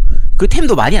모아가지고 그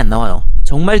템도 많이 안 나와요.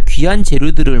 정말 귀한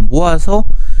재료들을 모아서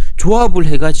조합을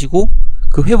해가지고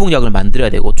그 회복약을 만들어야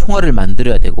되고 총알을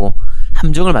만들어야 되고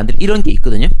함정을 이런 게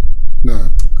있거든요. 네.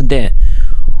 근데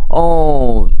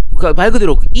그러니까 말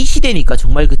그대로 이 시대니까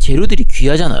정말 그 재료들이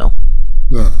귀하잖아요.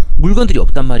 네. 물건들이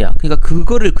없단 말이야. 그러니까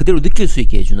그거를 그대로 느낄 수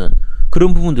있게 해주는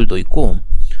그런 부분들도 있고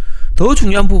더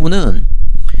중요한 부분은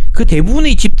그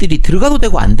대부분의 집들이 들어가도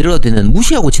되고 안 들어가도 되는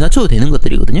무시하고 지나쳐도 되는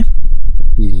것들이거든요.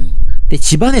 근데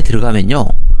집 안에 들어가면요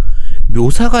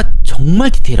묘사가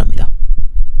정말 디테일합니다.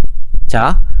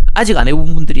 자, 아직 안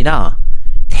해본 분들이나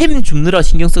템 줍느라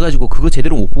신경 써가지고 그거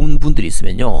제대로 못 본 분들이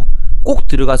있으면요 꼭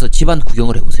들어가서 집안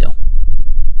구경을 해보세요.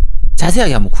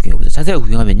 자세하게 한번 구경해보세요. 자세하게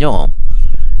구경하면요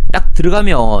딱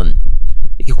들어가면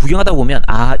이렇게 구경하다 보면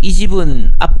아, 이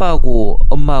집은 아빠하고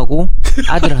엄마하고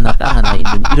아들 하나 딸 하나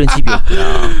있는 이런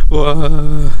집이었구나.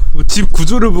 와, 집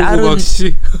구조를 보고 막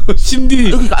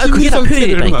심리 그게 다 표현이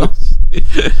되니까.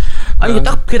 아니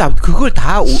딱 그걸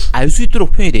다 알 수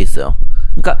있도록 표현이 돼 있어요.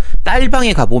 그러니까 딸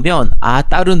방에 가보면 아,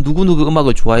 딸은 누구누구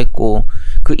음악을 좋아했고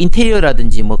그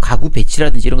인테리어라든지 뭐 가구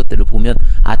배치라든지 이런 것들을 보면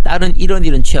아, 딸은 이런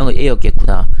취향의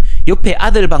애였겠구나. 옆에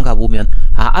아들 방 가보면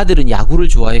아, 아들은 야구를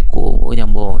좋아했고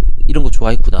그냥 뭐 이런 거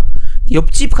좋아했구나.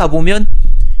 옆집 가보면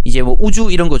이제 뭐 우주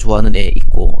이런 거 좋아하는 애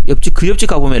있고 그 옆집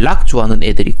가보면 락 좋아하는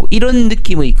애들 있고 이런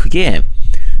느낌의 그게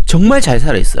정말 잘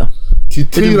살아있어요.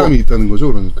 디테일함이 있다는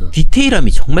거죠, 그러니까.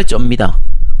 디테일함이 정말 쩝니다.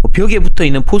 뭐 벽에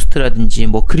붙어있는 포스터라든지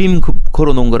뭐 그림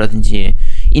걸어놓은 거라든지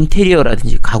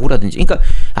인테리어라든지 가구라든지 그러니까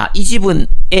아, 이 집은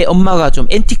애 엄마가 좀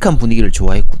앤틱한 분위기를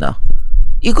좋아했구나.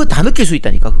 이거 다 느낄 수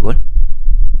있다니까 그걸.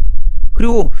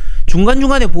 그리고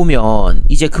중간중간에 보면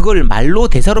이제 그걸 말로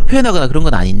대사로 표현하거나 그런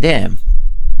건 아닌데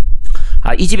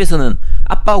아, 이 집에서는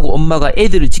아빠하고 엄마가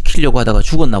애들을 지키려고 하다가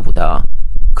죽었나 보다.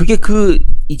 그게 그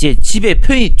이제 집의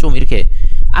표현이 좀 이렇게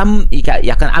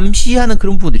약간 암시하는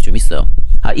그런 부분들이 좀 있어요.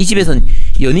 아, 이 집에서는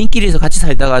연인끼리서 같이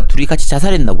살다가 둘이 같이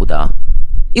자살했나 보다.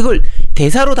 이걸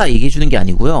대사로 다 얘기해 주는 게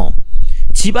아니고요.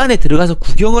 집 안에 들어가서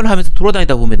구경을 하면서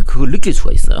돌아다니다 보면 그걸 느낄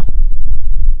수가 있어요.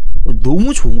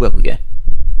 너무 좋은 거야 그게.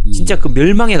 진짜 그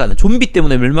멸망해가는 좀비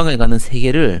때문에 멸망해가는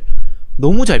세계를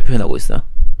너무 잘 표현하고 있어요.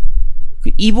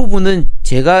 이 부분은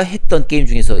제가 했던 게임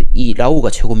중에서 이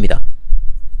라오가 최고입니다.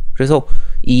 그래서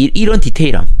이런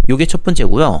디테일함 요게 첫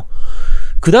번째고요.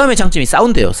 그 다음에 장점이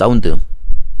사운드예요. 사운드.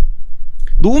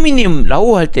 노우미님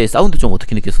라오 할 때 사운드 좀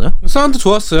어떻게 느꼈어요? 사운드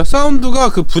좋았어요.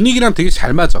 사운드가 그 분위기랑 되게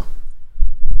잘 맞아.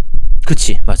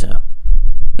 그치, 맞아요.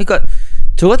 그러니까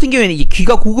저 같은 경우에는 이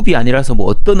귀가 고급이 아니라서 뭐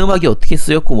어떤 음악이 어떻게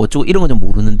쓰였고 뭐 어쩌고 이런 건 좀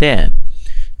모르는데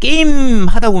게임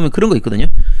하다 보면 그런 거 있거든요.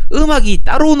 음악이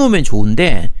따로 놓으면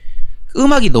좋은데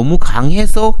음악이 너무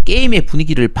강해서 게임의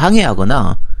분위기를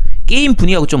방해하거나 게임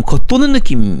분위기하고 좀 겉도는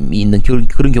느낌이 있는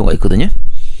그런 경우가 있거든요.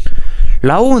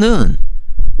 라오는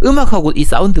음악하고 이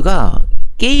사운드가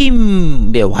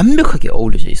게임에 완벽하게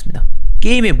어울려져 있습니다.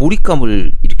 게임의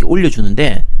몰입감을 이렇게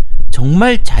올려주는데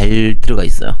정말 잘 들어가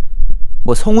있어요.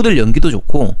 뭐 성우들 연기도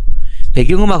좋고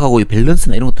배경음악하고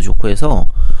밸런스나 이런 것도 좋고 해서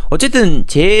어쨌든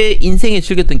제 인생에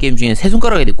즐겼던 게임 중에 세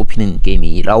손가락에 꼽히는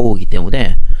게임이 라오이기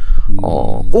때문에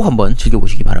꼭 한번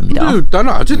즐겨보시기 바랍니다. 근데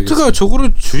나는 아제트가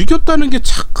저거를 즐겼다는 게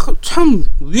참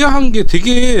의아한 게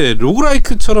되게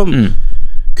로그라이크처럼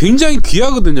굉장히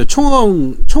귀하거든요.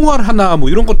 총알 하나 뭐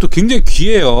이런 것도 굉장히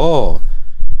귀해요.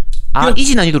 아,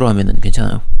 이지 난이도로 하면은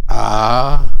괜찮아요.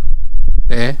 아,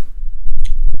 네.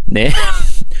 네.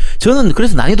 저는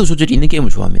그래서 난이도 조절이 있는 게임을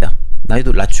좋아합니다.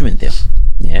 난이도를 낮추면 돼요.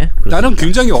 네. 예. 나는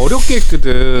굉장히 어렵게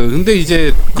했거든. 근데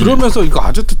이제 그러면서 이거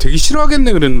아직도 되게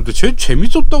싫어하겠네 그랬는데 쟤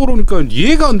재밌었다 그러니까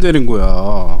이해가 안 되는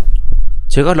거야.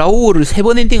 제가 라오를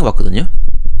 3번 엔딩을 봤거든요.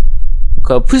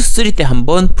 그러니까 플스3 때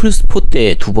 1번, 플스4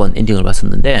 때 2번 엔딩을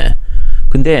봤었는데,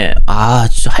 근데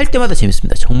할 때마다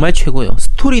재밌습니다. 정말 최고예요.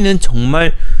 스토리는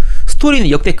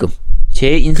역대급.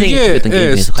 제 인생에 즐겼던 게임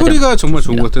중에서 스토리가 가장 정말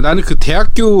좋은 좋습니다. 것 같아요. 나는 그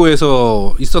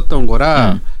대학교에서 있었던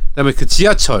거랑 그다음에 그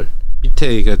지하철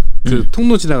밑에 그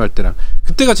통로 지나갈 때랑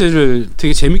그때가 제일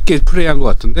되게 재밌게 플레이한 것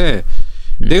같은데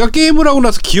내가 게임을 하고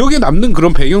나서 기억에 남는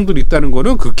그런 배경들이 있다는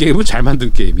거는 그 게임은 잘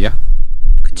만든 게임이야.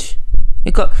 그치.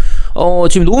 그러니까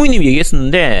지금 노우미님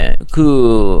얘기했었는데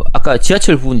아까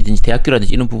지하철 부분이든지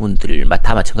대학교라든지 이런 부분들을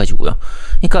다 마찬가지고요.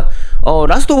 그러니까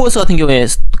라스트 오브 어스 같은 경우에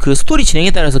그 스토리 진행에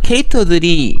따라서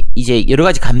캐릭터들이 이제 여러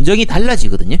가지 감정이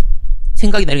달라지거든요.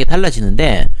 생각이나 이런 게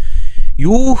달라지는데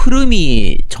요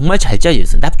흐름이 정말 잘 짜져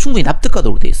있어요. 충분히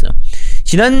납득하도록 돼 있어요.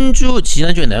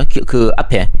 지난주였나요? 그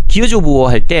앞에 기어즈 오브 워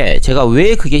할 때 제가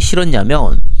왜 그게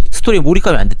싫었냐면 스토리에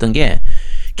몰입감이 안 됐던 게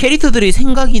캐릭터들의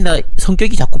생각이나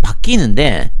성격이 자꾸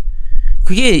바뀌는데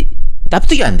그게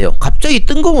납득이 안 돼요. 갑자기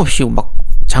뜬금없이 막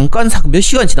잠깐 몇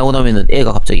시간 지나고 나면은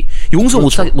애가 갑자기 용서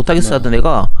못하겠어 하던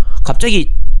애가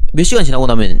갑자기 몇 시간 지나고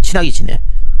나면 친하게 지내.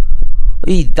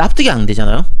 이 납득이 안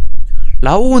되잖아요.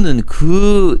 라오는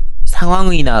그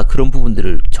상황이나 그런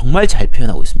부분들을 정말 잘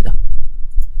표현하고 있습니다.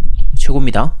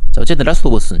 최고입니다. 자, 어쨌든 라스트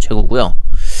오브 어스는 최고고요.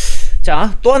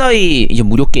 자, 또 하나의 이제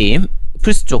무료 게임,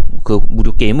 플스 쪽 그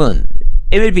무료 게임은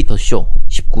MLB 더 쇼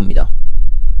 19입니다.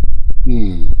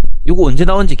 요거 언제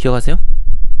나온지 기억하세요?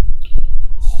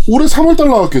 올해 3월달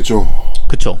나왔겠죠.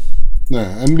 그쵸. 네,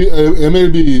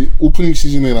 MLB 오프닝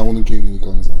시즌에 나오는 게임이니까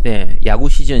항상. 네, 야구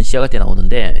시즌 시작할 때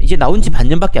나오는데 이제 나온 지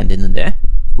반년밖에 안 됐는데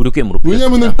무료 게임으로 풀렸습니다.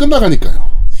 왜냐면은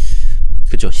끝나가니까요.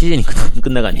 그쵸, 시즌이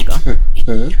끝나가니까.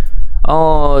 네.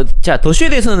 자, 더쇼에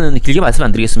대해서는 길게 말씀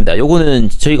안 드리겠습니다. 요거는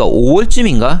저희가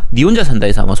 5월쯤인가 니 혼자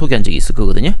산다에서 아마 소개한 적이 있을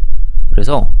거거든요.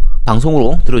 그래서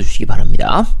방송으로 들어주시기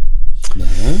바랍니다. 네.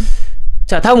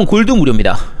 자, 다음은 골드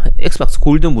무료입니다. 엑스박스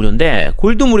골드 무료인데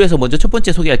골드 무료에서 먼저 첫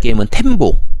번째 소개할 게임은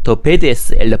템보 더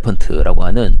배드에스 엘레펀트라고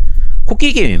하는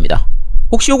코끼리 게임입니다.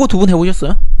 혹시 요거 두 분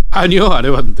해보셨어요? 아니요, 안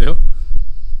해봤는데요.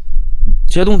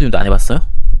 제아동님도 안 해봤어요?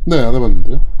 네, 안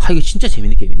해봤는데요. 이거 진짜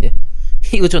재밌는 게임인데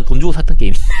이거 전 돈 주고 샀던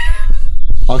게임인데.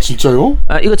 아, 진짜요?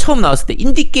 이거 처음 나왔을 때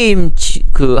인디게임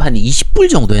한 20불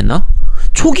정도 했나?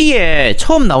 초기에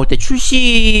처음 나올 때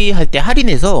출시할 때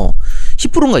할인해서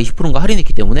 10%인가 20%인가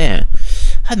할인했기 때문에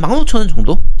한 15,000원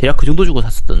정도? 대략 그 정도 주고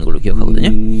샀었던 걸로 기억하거든요.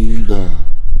 네.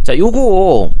 자,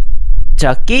 요거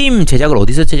게임 제작을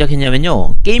어디서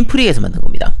제작했냐면요, 게임 프리에서 만든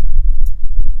겁니다.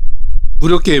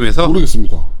 무료 게임에서?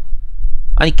 모르겠습니다.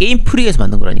 아니, 게임 프리에서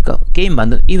만든 거라니까. 게임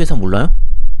만든 이 회사 몰라요?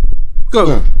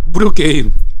 그러니까 네. 무료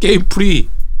게임 프리.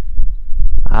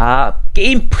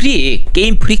 게임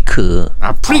프리크.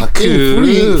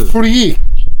 프리크. 프리.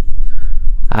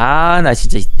 나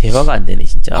진짜 대화가 안 되네,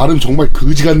 진짜. 발음 정말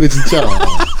거지 같네, 진짜.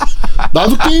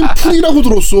 나도 게임 프리라고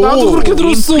들었어. 나도 그렇게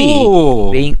들었어.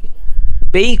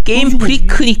 게임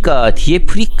프리크니까 뒤에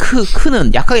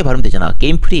크는 약하게 발음되잖아.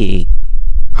 게임 프리.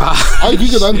 아니,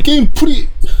 그러니까 난 게임 프리.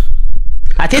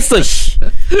 됐어, 씨.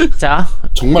 자,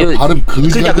 정말 발음 거지 같네,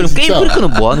 그러니까 그럼 진짜. 게임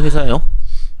프리크는 뭐 하는 회사예요?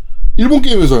 일본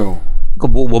게임에서요.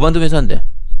 그러니까 뭐 만든 회사인데?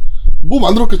 뭐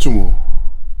만들었겠죠, 뭐.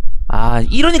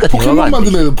 이러니까 대화가 포켓몬 안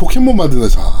만든 돼. 애, 포켓몬 만든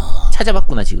회사.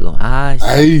 찾아봤구나, 지금.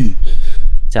 아이.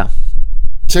 자,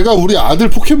 제가 우리 아들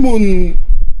포켓몬,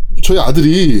 저희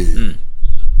아들이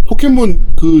포켓몬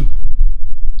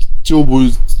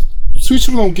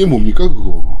스위치로 나온 게임 뭡니까,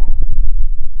 그거?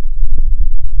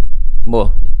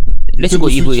 뭐 레츠고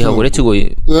EV하고 레츠고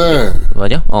네.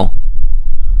 맞아?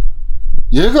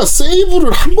 얘가 세이브를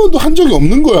한 번도 한 적이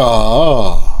없는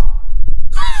거야.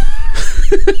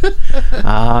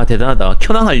 대단하다.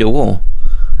 켜낭하려고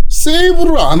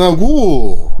세이브를 안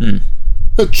하고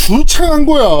그냥 주차한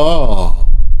거야.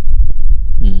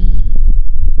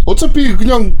 어차피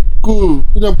그냥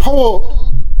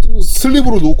파워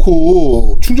슬립으로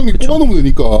놓고 충전기 꼽아놓으면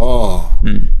되니까.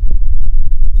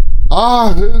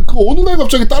 어느 날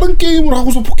갑자기 다른 게임을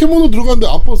하고서 포켓몬으로 들어갔는데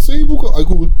아빠 세이브가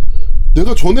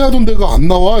내가 전에 하던 데가 안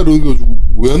나와 이러가지고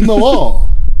왜 안 나와?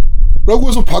 라고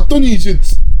해서 봤더니 이제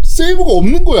세이브가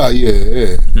없는 거야,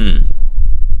 아예.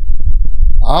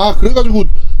 그래가지고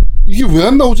이게 왜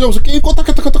안 나오지 하면서 게임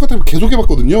껐다 계속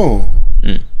해봤거든요.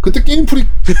 그때 게임 프리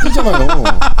뜨잖아요.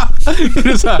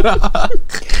 그래서 알아.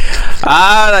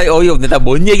 나 어이가 없네. 나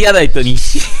뭔 얘기하나 했더니.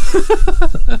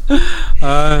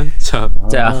 참.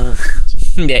 자,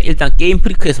 네, 일단 게임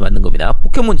프리크에서 만든 겁니다.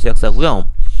 포켓몬 제작사고요.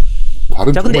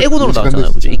 자, 근데 에고노로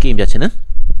나왔잖아요, 그죠? 이 게임 자체는.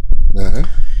 네.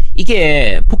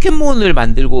 이게 포켓몬을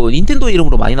만들고 닌텐도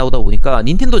이름으로 많이 나오다 보니까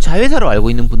닌텐도 자회사로 알고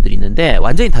있는 분들이 있는데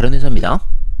완전히 다른 회사입니다.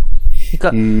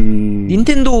 그러니까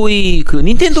닌텐도의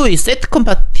세트컴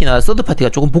파티나 서드 파티가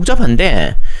조금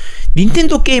복잡한데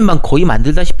닌텐도 게임만 거의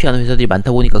만들다시피 하는 회사들이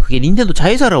많다 보니까 그게 닌텐도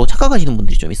자회사라고 착각하시는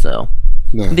분들이 좀 있어요.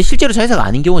 네. 근데 실제로 자회사가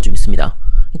아닌 경우가 좀 있습니다.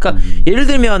 그러니까 예를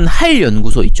들면 할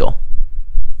연구소 있죠.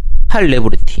 할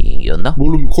레보레티였나?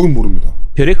 거긴 모릅니다.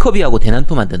 별의 컵이하고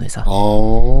대난투 만든 회사.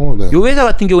 네. 요 회사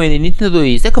같은 경우에는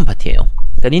닌텐도의 세컨 파티예요.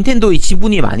 그러니까 닌텐도의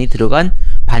지분이 많이 들어간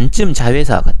반쯤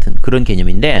자회사 같은 그런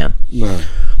개념인데 네.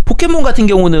 포켓몬 같은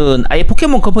경우는 아예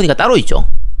포켓몬 컴퍼니가 따로 있죠.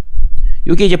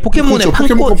 요게 이제 포켓몬의 그렇죠.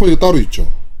 포켓몬 컴퍼니가 따로 있죠.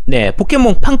 네,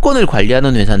 포켓몬 판권을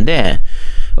관리하는 회사인데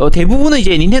대부분은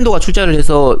이제 닌텐도가 출자를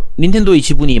해서 닌텐도의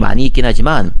지분이 많이 있긴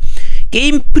하지만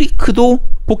게임 프리크도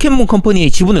포켓몬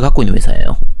컴퍼니의 지분을 갖고 있는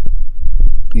회사예요.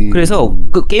 그래서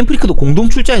그 게임 프리크도 공동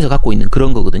출자해서 갖고 있는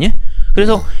그런 거거든요.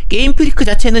 그래서 게임 프리크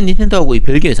자체는 닌텐도하고의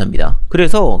별개 회사입니다.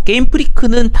 그래서 게임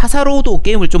프리크는 타사로도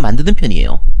게임을 좀 만드는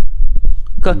편이에요.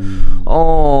 그러니까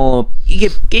이게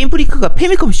게임 프리크가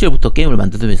페미컴 시절부터 게임을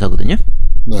만드는 회사거든요.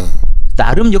 네.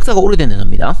 나름 역사가 오래된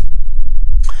회사입니다.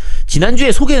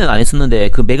 지난주에 소개는 안 했었는데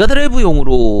그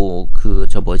메가드라이브용으로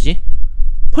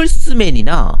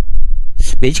펄스맨이나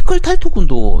매지컬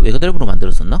탈토군도 메가드라이브로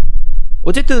만들었었나?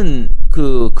 어쨌든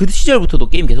그 시절부터도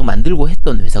게임 계속 만들고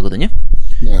했던 회사거든요.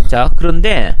 네. 자,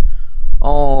 그런데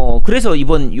그래서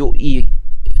이번 이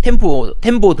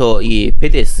템보 더 이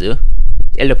베데스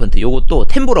엘레펀트 요것도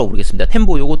템보라고 부르겠습니다.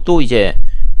 템보 요것도 이제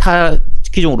타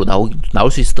기종으로 나올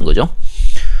수 있었던 거죠.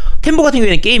 템보 같은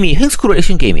경우에는 게임이 횡스크롤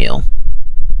액션 게임이에요.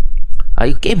 아,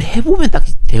 이거 게임을 해보면 딱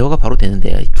대화가 바로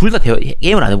되는데 둘 다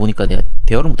게임을 안 해보니까 내가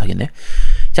대화를 못하겠네.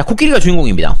 자, 코끼리가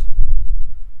주인공입니다.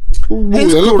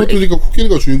 엘레펀트니까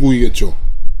코끼리가 주인공이겠죠.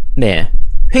 네,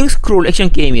 횡스크롤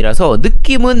액션 게임이라서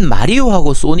느낌은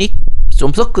마리오하고 소닉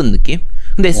좀 섞은 느낌?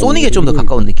 근데 소닉에 좀 더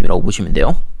가까운 느낌이라고 보시면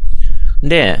돼요.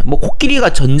 근데 뭐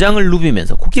코끼리가 전장을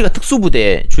누비면서 코끼리가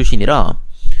특수부대 출신이라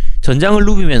전장을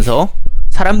누비면서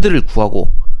사람들을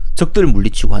구하고 적들을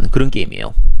물리치고 하는 그런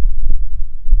게임이에요.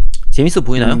 재밌어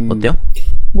보이나요? 어때요?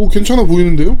 뭐 괜찮아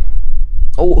보이는데요?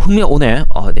 흥미가 오네.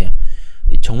 아, 네.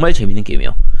 정말 재밌는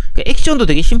게임이에요. 그러니까 액션도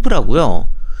되게 심플하고요.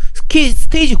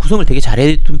 스테이지 구성을 되게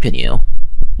잘해둔 편이에요.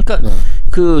 그러니까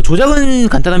그 조작은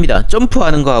간단합니다.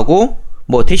 점프하는 거하고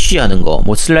뭐 대쉬하는 거,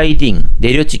 뭐 슬라이딩,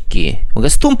 내려찍기, 그러니까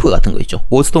스톰프 같은 거 있죠.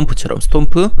 워스톰프처럼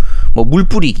스톰프, 뭐 물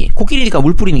뿌리기. 코끼리니까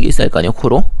물 뿌리는 게 있어야 할 거 아니에요,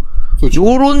 코로. 그렇죠.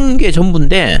 요런 게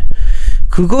전부인데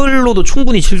그걸로도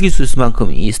충분히 즐길 수 있을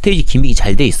만큼 이 스테이지 기믹이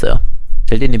잘 돼 있어요.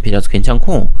 잘 돼 있는 편이라서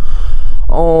괜찮고.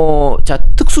 자,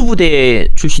 특수부대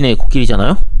출신의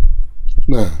코끼리잖아요.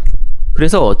 네.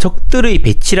 그래서 적들의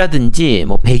배치라든지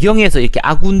뭐 배경에서 이렇게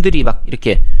아군들이 막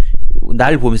이렇게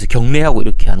날 보면서 경례하고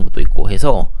이렇게 하는 것도 있고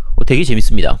해서 되게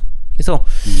재밌습니다. 그래서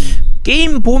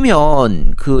게임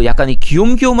보면 그 약간 이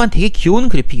귀염귀염한 되게 귀여운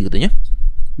그래픽이거든요.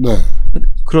 네.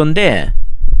 그런데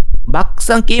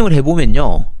막상 게임을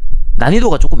해보면요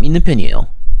난이도가 조금 있는 편이에요.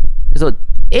 그래서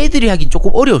애들이 하긴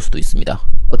조금 어려울 수도 있습니다.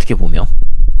 어떻게 보면.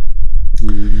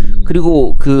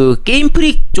 그리고 그 게임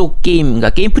프리크 쪽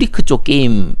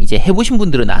게임 이제 해보신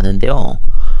분들은 아는데요.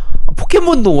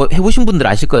 포켓몬도 해보신 분들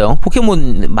아실 거예요.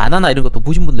 포켓몬 만화나 이런 것도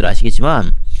보신 분들은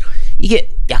아시겠지만 이게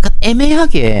약간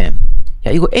애매하게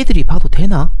야 이거 애들이 봐도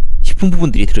되나 싶은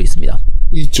부분들이 들어있습니다.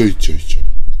 있죠.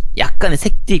 약간의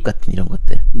색드립 같은 이런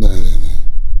것들. 네네네.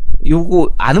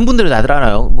 요거 아는 분들은 다들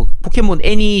알아요. 뭐 포켓몬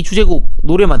애니 주제곡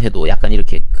노래만 해도 약간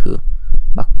이렇게 그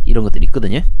막 이런 것들이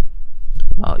있거든요.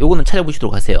 요거는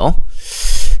찾아보시도록 하세요.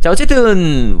 자,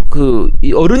 어쨌든 그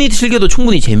어른이 즐겨도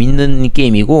충분히 재밌는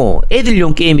게임이고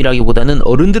애들용 게임이라기보다는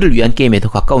어른들을 위한 게임에 더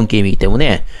가까운 게임이기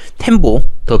때문에 템보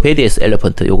더 베데스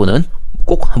엘레펀트 요거는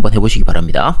꼭 한번 해보시기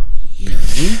바랍니다.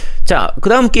 자, 그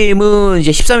다음 게임은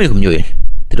이제 13일 금요일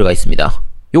들어가 있습니다.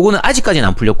 요거는 아직까지는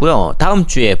안 풀렸고요. 다음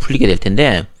주에 풀리게 될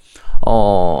텐데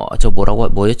저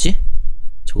뭐였지?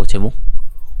 저거 제목?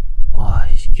 와,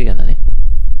 기억이 안 나네.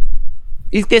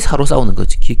 1대4로 싸우는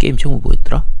거지. 게임 제목이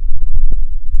뭐였더라?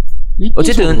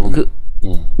 어쨌든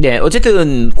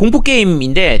어쨌든 공포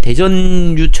게임인데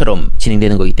대전류처럼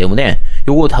진행되는 거기 때문에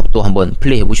요거 또 한번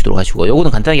플레이해 보시도록 하시고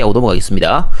요거는 간단하게 하고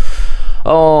넘어가겠습니다.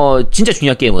 진짜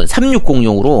중요한 게임은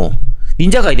 360용으로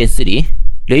닌자 가이덴 3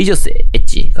 레이저스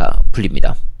엣지가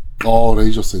풀립니다.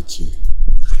 레이저스 엣지.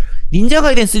 닌자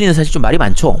가이덴 3는 사실 좀 말이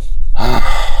많죠.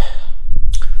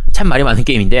 참 말이 많은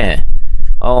게임인데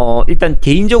일단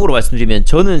개인적으로 말씀드리면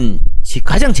저는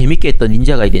가장 재밌게 했던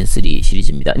닌자 가이덴 3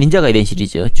 시리즈입니다. 닌자 가이덴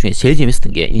시리즈 중에 제일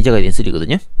재밌었던 게 닌자 가이덴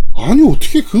 3거든요. 아니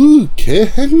어떻게 그 개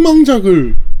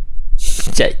핵망작을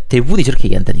진짜 대부분이 저렇게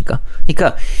얘기한다니까.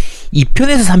 그러니까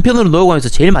 2편에서 3편으로 넘어가면서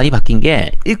제일 많이 바뀐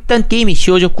게 일단 게임이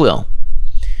쉬워졌고요.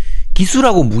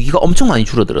 기술하고 무기가 엄청 많이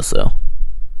줄어들었어요.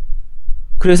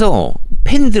 그래서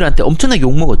팬들한테 엄청나게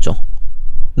욕먹었죠.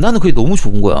 나는 그게 너무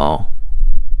좋은 거야.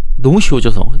 너무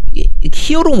쉬워져서.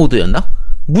 히어로 모드였나?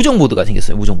 무적 모드가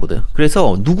생겼어요. 무적 모드.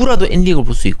 그래서 누구라도 엔딩을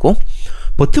볼 수 있고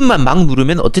버튼만 막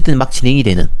누르면 어쨌든 막 진행이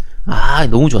되는.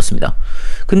 너무 좋았습니다.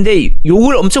 근데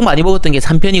욕을 엄청 많이 먹었던 게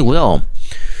 3편이고요.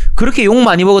 그렇게 욕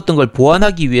많이 먹었던 걸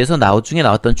보완하기 위해서 나중에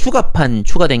나왔던 추가판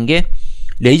추가된 게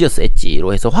레이저스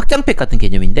엣지로 해서 확장팩 같은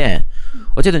개념인데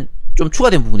어쨌든 좀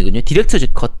추가된 부분이거든요. 디렉터즈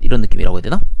컷 이런 느낌이라고 해야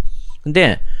되나?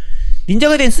 근데 닌자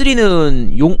가이덴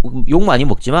 3는 욕 많이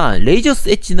먹지만 레이저스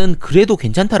엣지는 그래도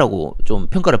괜찮다라고 좀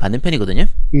평가를 받는 편이거든요.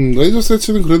 레이저스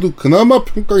엣지는 그래도 그나마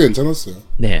평가 괜찮았어요.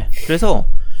 네. 그래서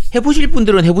해보실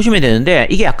분들은 해보시면 되는데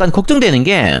이게 약간 걱정되는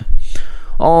게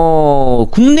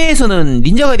국내에서는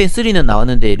닌자 가이덴 3는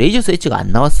나왔는데 레이저스 엣지가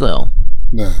안 나왔어요.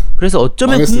 네. 그래서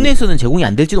어쩌면 망했습니다. 국내에서는 제공이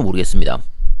안 될지도 모르겠습니다.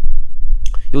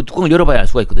 이 뚜껑을 열어봐야 알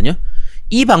수가 있거든요.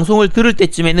 이 방송을 들을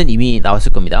때쯤에는 이미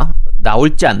나왔을 겁니다.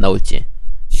 나올지 안 나올지.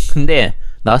 근데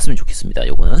나왔으면 좋겠습니다.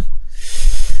 요거는.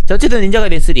 자, 어쨌든 닌자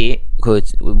가이덴 3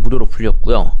 무료로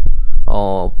풀렸고요.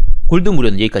 골드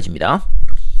무료는 여기까지입니다.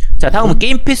 자, 다음은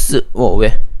게임 패스.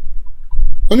 왜?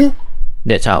 아니요.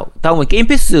 네, 자, 다음은 게임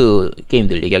패스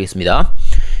게임들 얘기하겠습니다.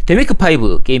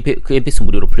 데메이크5 게임 패스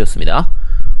무료로 풀렸습니다.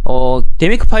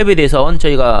 데메이크5에 대해서는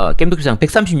저희가 겜덕비상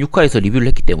 136화에서 리뷰를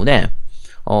했기 때문에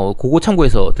그거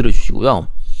참고해서 들어주시고요.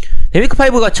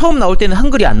 데메이크5가 처음 나올 때는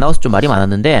한글이 안 나와서 좀 말이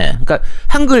많았는데, 그러니까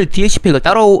한글 DLC팩을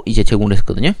따로 이제 제공을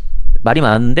했었거든요. 말이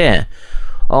많았는데,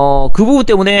 그 부분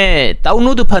때문에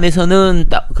다운로드판에서는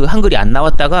그 한글이 안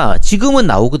나왔다가 지금은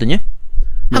나오거든요.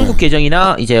 한국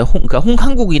계정이나 이제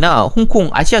한국이나 홍콩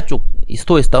아시아 쪽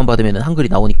스토어에서 다운받으면 한글이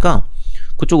나오니까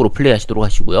그쪽으로 플레이하시도록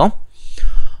하시고요.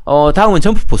 다음은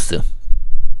점프포스.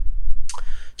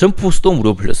 점프포스도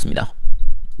무료 풀렸습니다.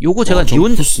 요거 제가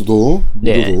점프포스도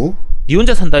무료로. 니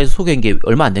혼자 산다에서 소개한 게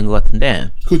얼마 안 된 것 같은데.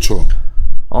 그렇죠.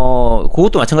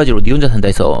 그것도 마찬가지로 니 혼자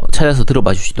산다에서 찾아서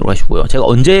들어봐 주시도록 하시고요. 제가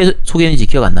언제 소개했는지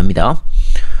기억 안 납니다.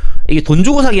 이게 돈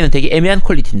주고 사기는 되게 애매한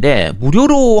퀄리티인데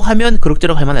무료로 하면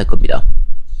그럭저럭 할만할 겁니다.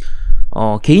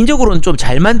 개인적으로는 좀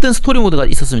잘 만든 스토리 모드가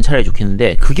있었으면 차라리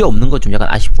좋겠는데 그게 없는 건 좀 약간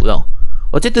아쉽고요.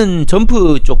 어쨌든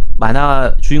점프 쪽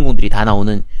만화 주인공들이 다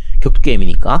나오는 격투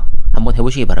게임이니까 한번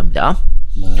해보시기 바랍니다.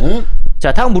 네.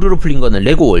 자, 다음 무료로 풀린 거는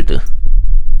레고 월드.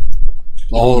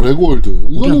 레고 월드.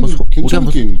 이거는 괜찮은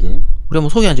게임인데. 우리 한번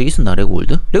소개한 적 있었나, 레고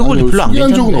월드? 레고 월드 별로 안 소개한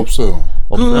괜찮은데. 적은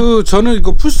없어요. 저는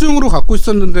이거 플스용으로 갖고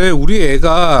있었는데 우리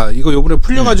애가 이거 요번에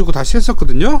풀려가지고 다시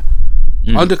했었거든요.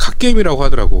 근데 갓게임이라고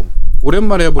하더라고.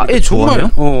 오랜만에 해보니까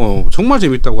정말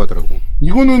재밌다고 하더라고.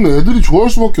 이거는 애들이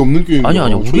좋아할 수밖에 없는 게임이에요.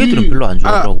 아니요. 우리 애들은 별로 안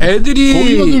좋아하더라고.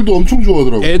 저희 애들도 엄청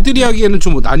좋아하더라고. 애들이 하기에는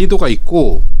좀 난이도가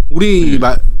있고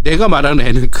내가 말하는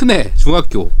애는 큰 애,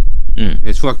 중학교.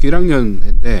 예, 중학교 1학년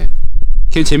애인데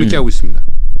걔 재밌게 하고 있습니다.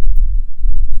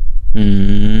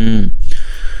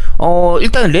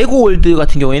 일단 레고 월드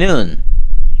같은 경우에는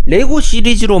레고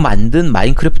시리즈로 만든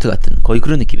마인크래프트 같은 거의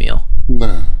그런 느낌이에요. 네.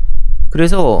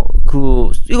 그래서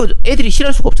이거 애들이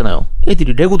싫어할 수가 없잖아요.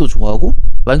 애들이 레고도 좋아하고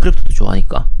마인크래프트도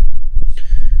좋아하니까.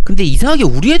 근데 이상하게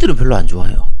우리 애들은 별로 안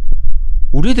좋아해요.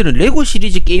 우리 애들은 레고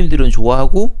시리즈 게임들은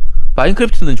좋아하고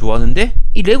마인크래프트는 좋아하는데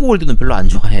이 레고 월드는 별로 안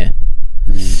좋아해.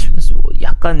 그래서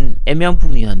약간 애매한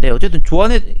부분이긴 한데 어쨌든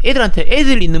좋아하는 애들한테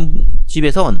애들 있는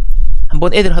집에선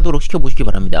한번 애들 하도록 시켜보시기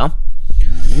바랍니다.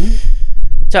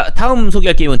 자, 다음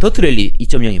소개할 게임은 더트랠리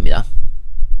 2.0입니다.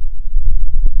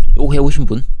 요거 해보신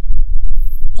분?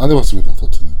 안 해봤습니다.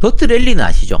 더트랠리는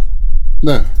아시죠?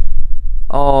 네.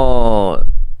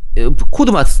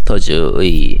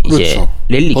 코드마스터즈의 그렇죠. 이제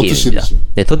랠리 더트 게임입니다. 시리즈.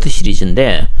 네, 더트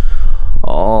시리즈인데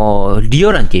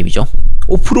리얼한 게임이죠.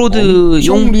 오프로드용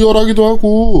좀 리얼하기도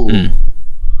하고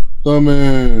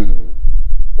그다음에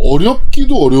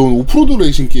어렵기도 어려운 오프로드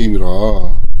레이싱 게임이라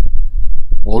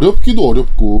어렵기도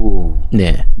어렵고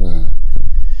네.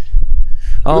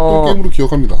 그랬던 게임으로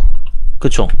기억합니다.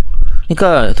 그렇죠.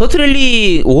 그러니까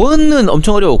더트랠리 1은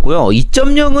엄청 어려웠고요.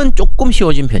 2.0은 조금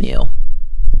쉬워진 편이에요.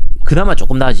 그나마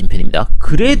조금 나아진 편입니다.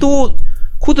 그래도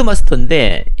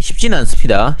코드마스터인데 쉽지는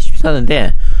않습니다. 쉽지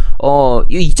않은데 이거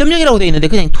 2.0이라고 되어 있는데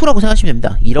그냥 2라고 생각하시면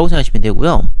됩니다. 2라고 생각하시면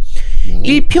되고요.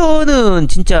 1편은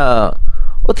진짜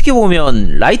어떻게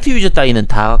보면 라이트 유저 따위는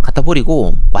다 갖다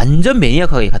버리고 완전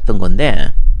매니악하게 갔던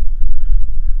건데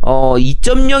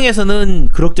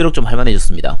 2.0에서는 그럭저럭 좀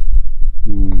할만해졌습니다.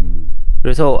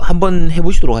 그래서 한번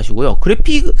해보시도록 하시고요.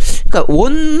 그래픽, 그러니까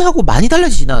 1하고 많이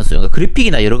달라지진 않았어요. 그러니까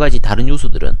그래픽이나 여러 가지 다른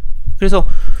요소들은. 그래서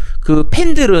그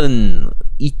팬들은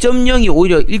 2.0이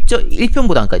오히려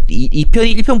 1편보다, 그러니까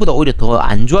 2편이 1편보다 오히려 더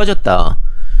안 좋아졌다.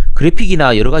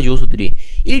 그래픽이나 여러 가지 요소들이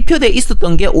 1편에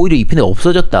있었던 게 오히려 2편에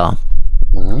없어졌다.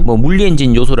 뭐 물리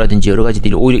엔진 요소라든지 여러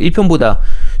가지들이 오히려 1편보다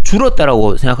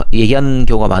줄었다라고 얘기하는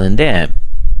경우가 많은데,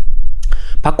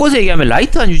 바꿔서 얘기하면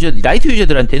라이트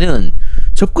유저들한테는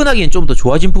접근하기엔 좀 더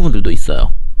좋아진 부분들도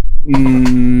있어요.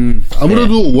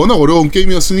 아무래도 워낙 어려운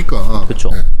게임이었으니까. 그렇죠.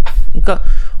 네. 그러니까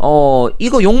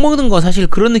이거 욕먹는 건 사실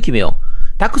그런 느낌이에요.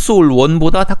 다크소울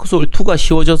 1보다 다크소울 2가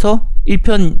쉬워져서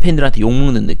 1편 팬들한테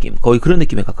욕먹는 느낌, 거의 그런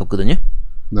느낌에 가깝거든요.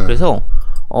 네. 그래서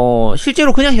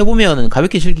실제로 그냥 해보면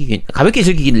가볍게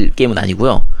즐길 게임은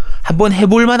아니고요. 한번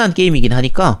해볼 만한 게임이긴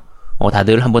하니까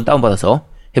다들 한번 다운받아서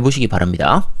해보시기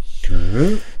바랍니다.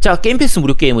 네. 자, 게임 패스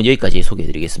무료 게임은 여기까지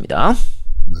소개해드리겠습니다.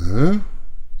 네.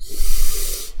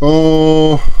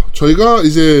 저희가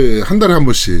이제 한 달에 한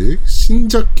번씩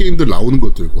신작 게임들 나오는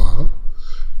것들과,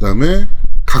 그 다음에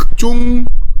각종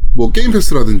뭐 게임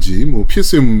패스라든지 뭐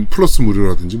PSM 플러스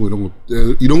무료라든지 뭐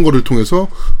이런 거를 통해서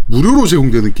무료로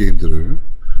제공되는 게임들을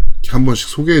이렇게 한 번씩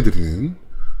소개해드리는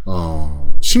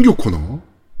신규 코너.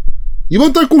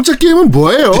 이번 달 공짜 게임은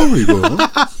뭐예요, 이거?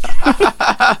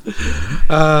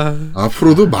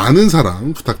 앞으로도 많은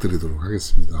사랑 부탁드리도록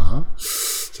하겠습니다.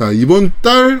 자, 이번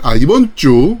달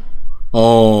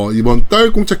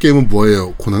공짜 게임은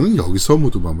뭐예요? 코너는 여기서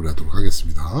모두 마무리하도록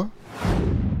하겠습니다.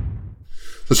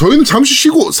 자, 저희는 잠시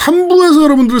쉬고 3부에서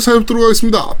여러분들을 찾아뵙도록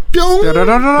하겠습니다. 뿅!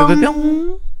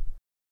 뿅!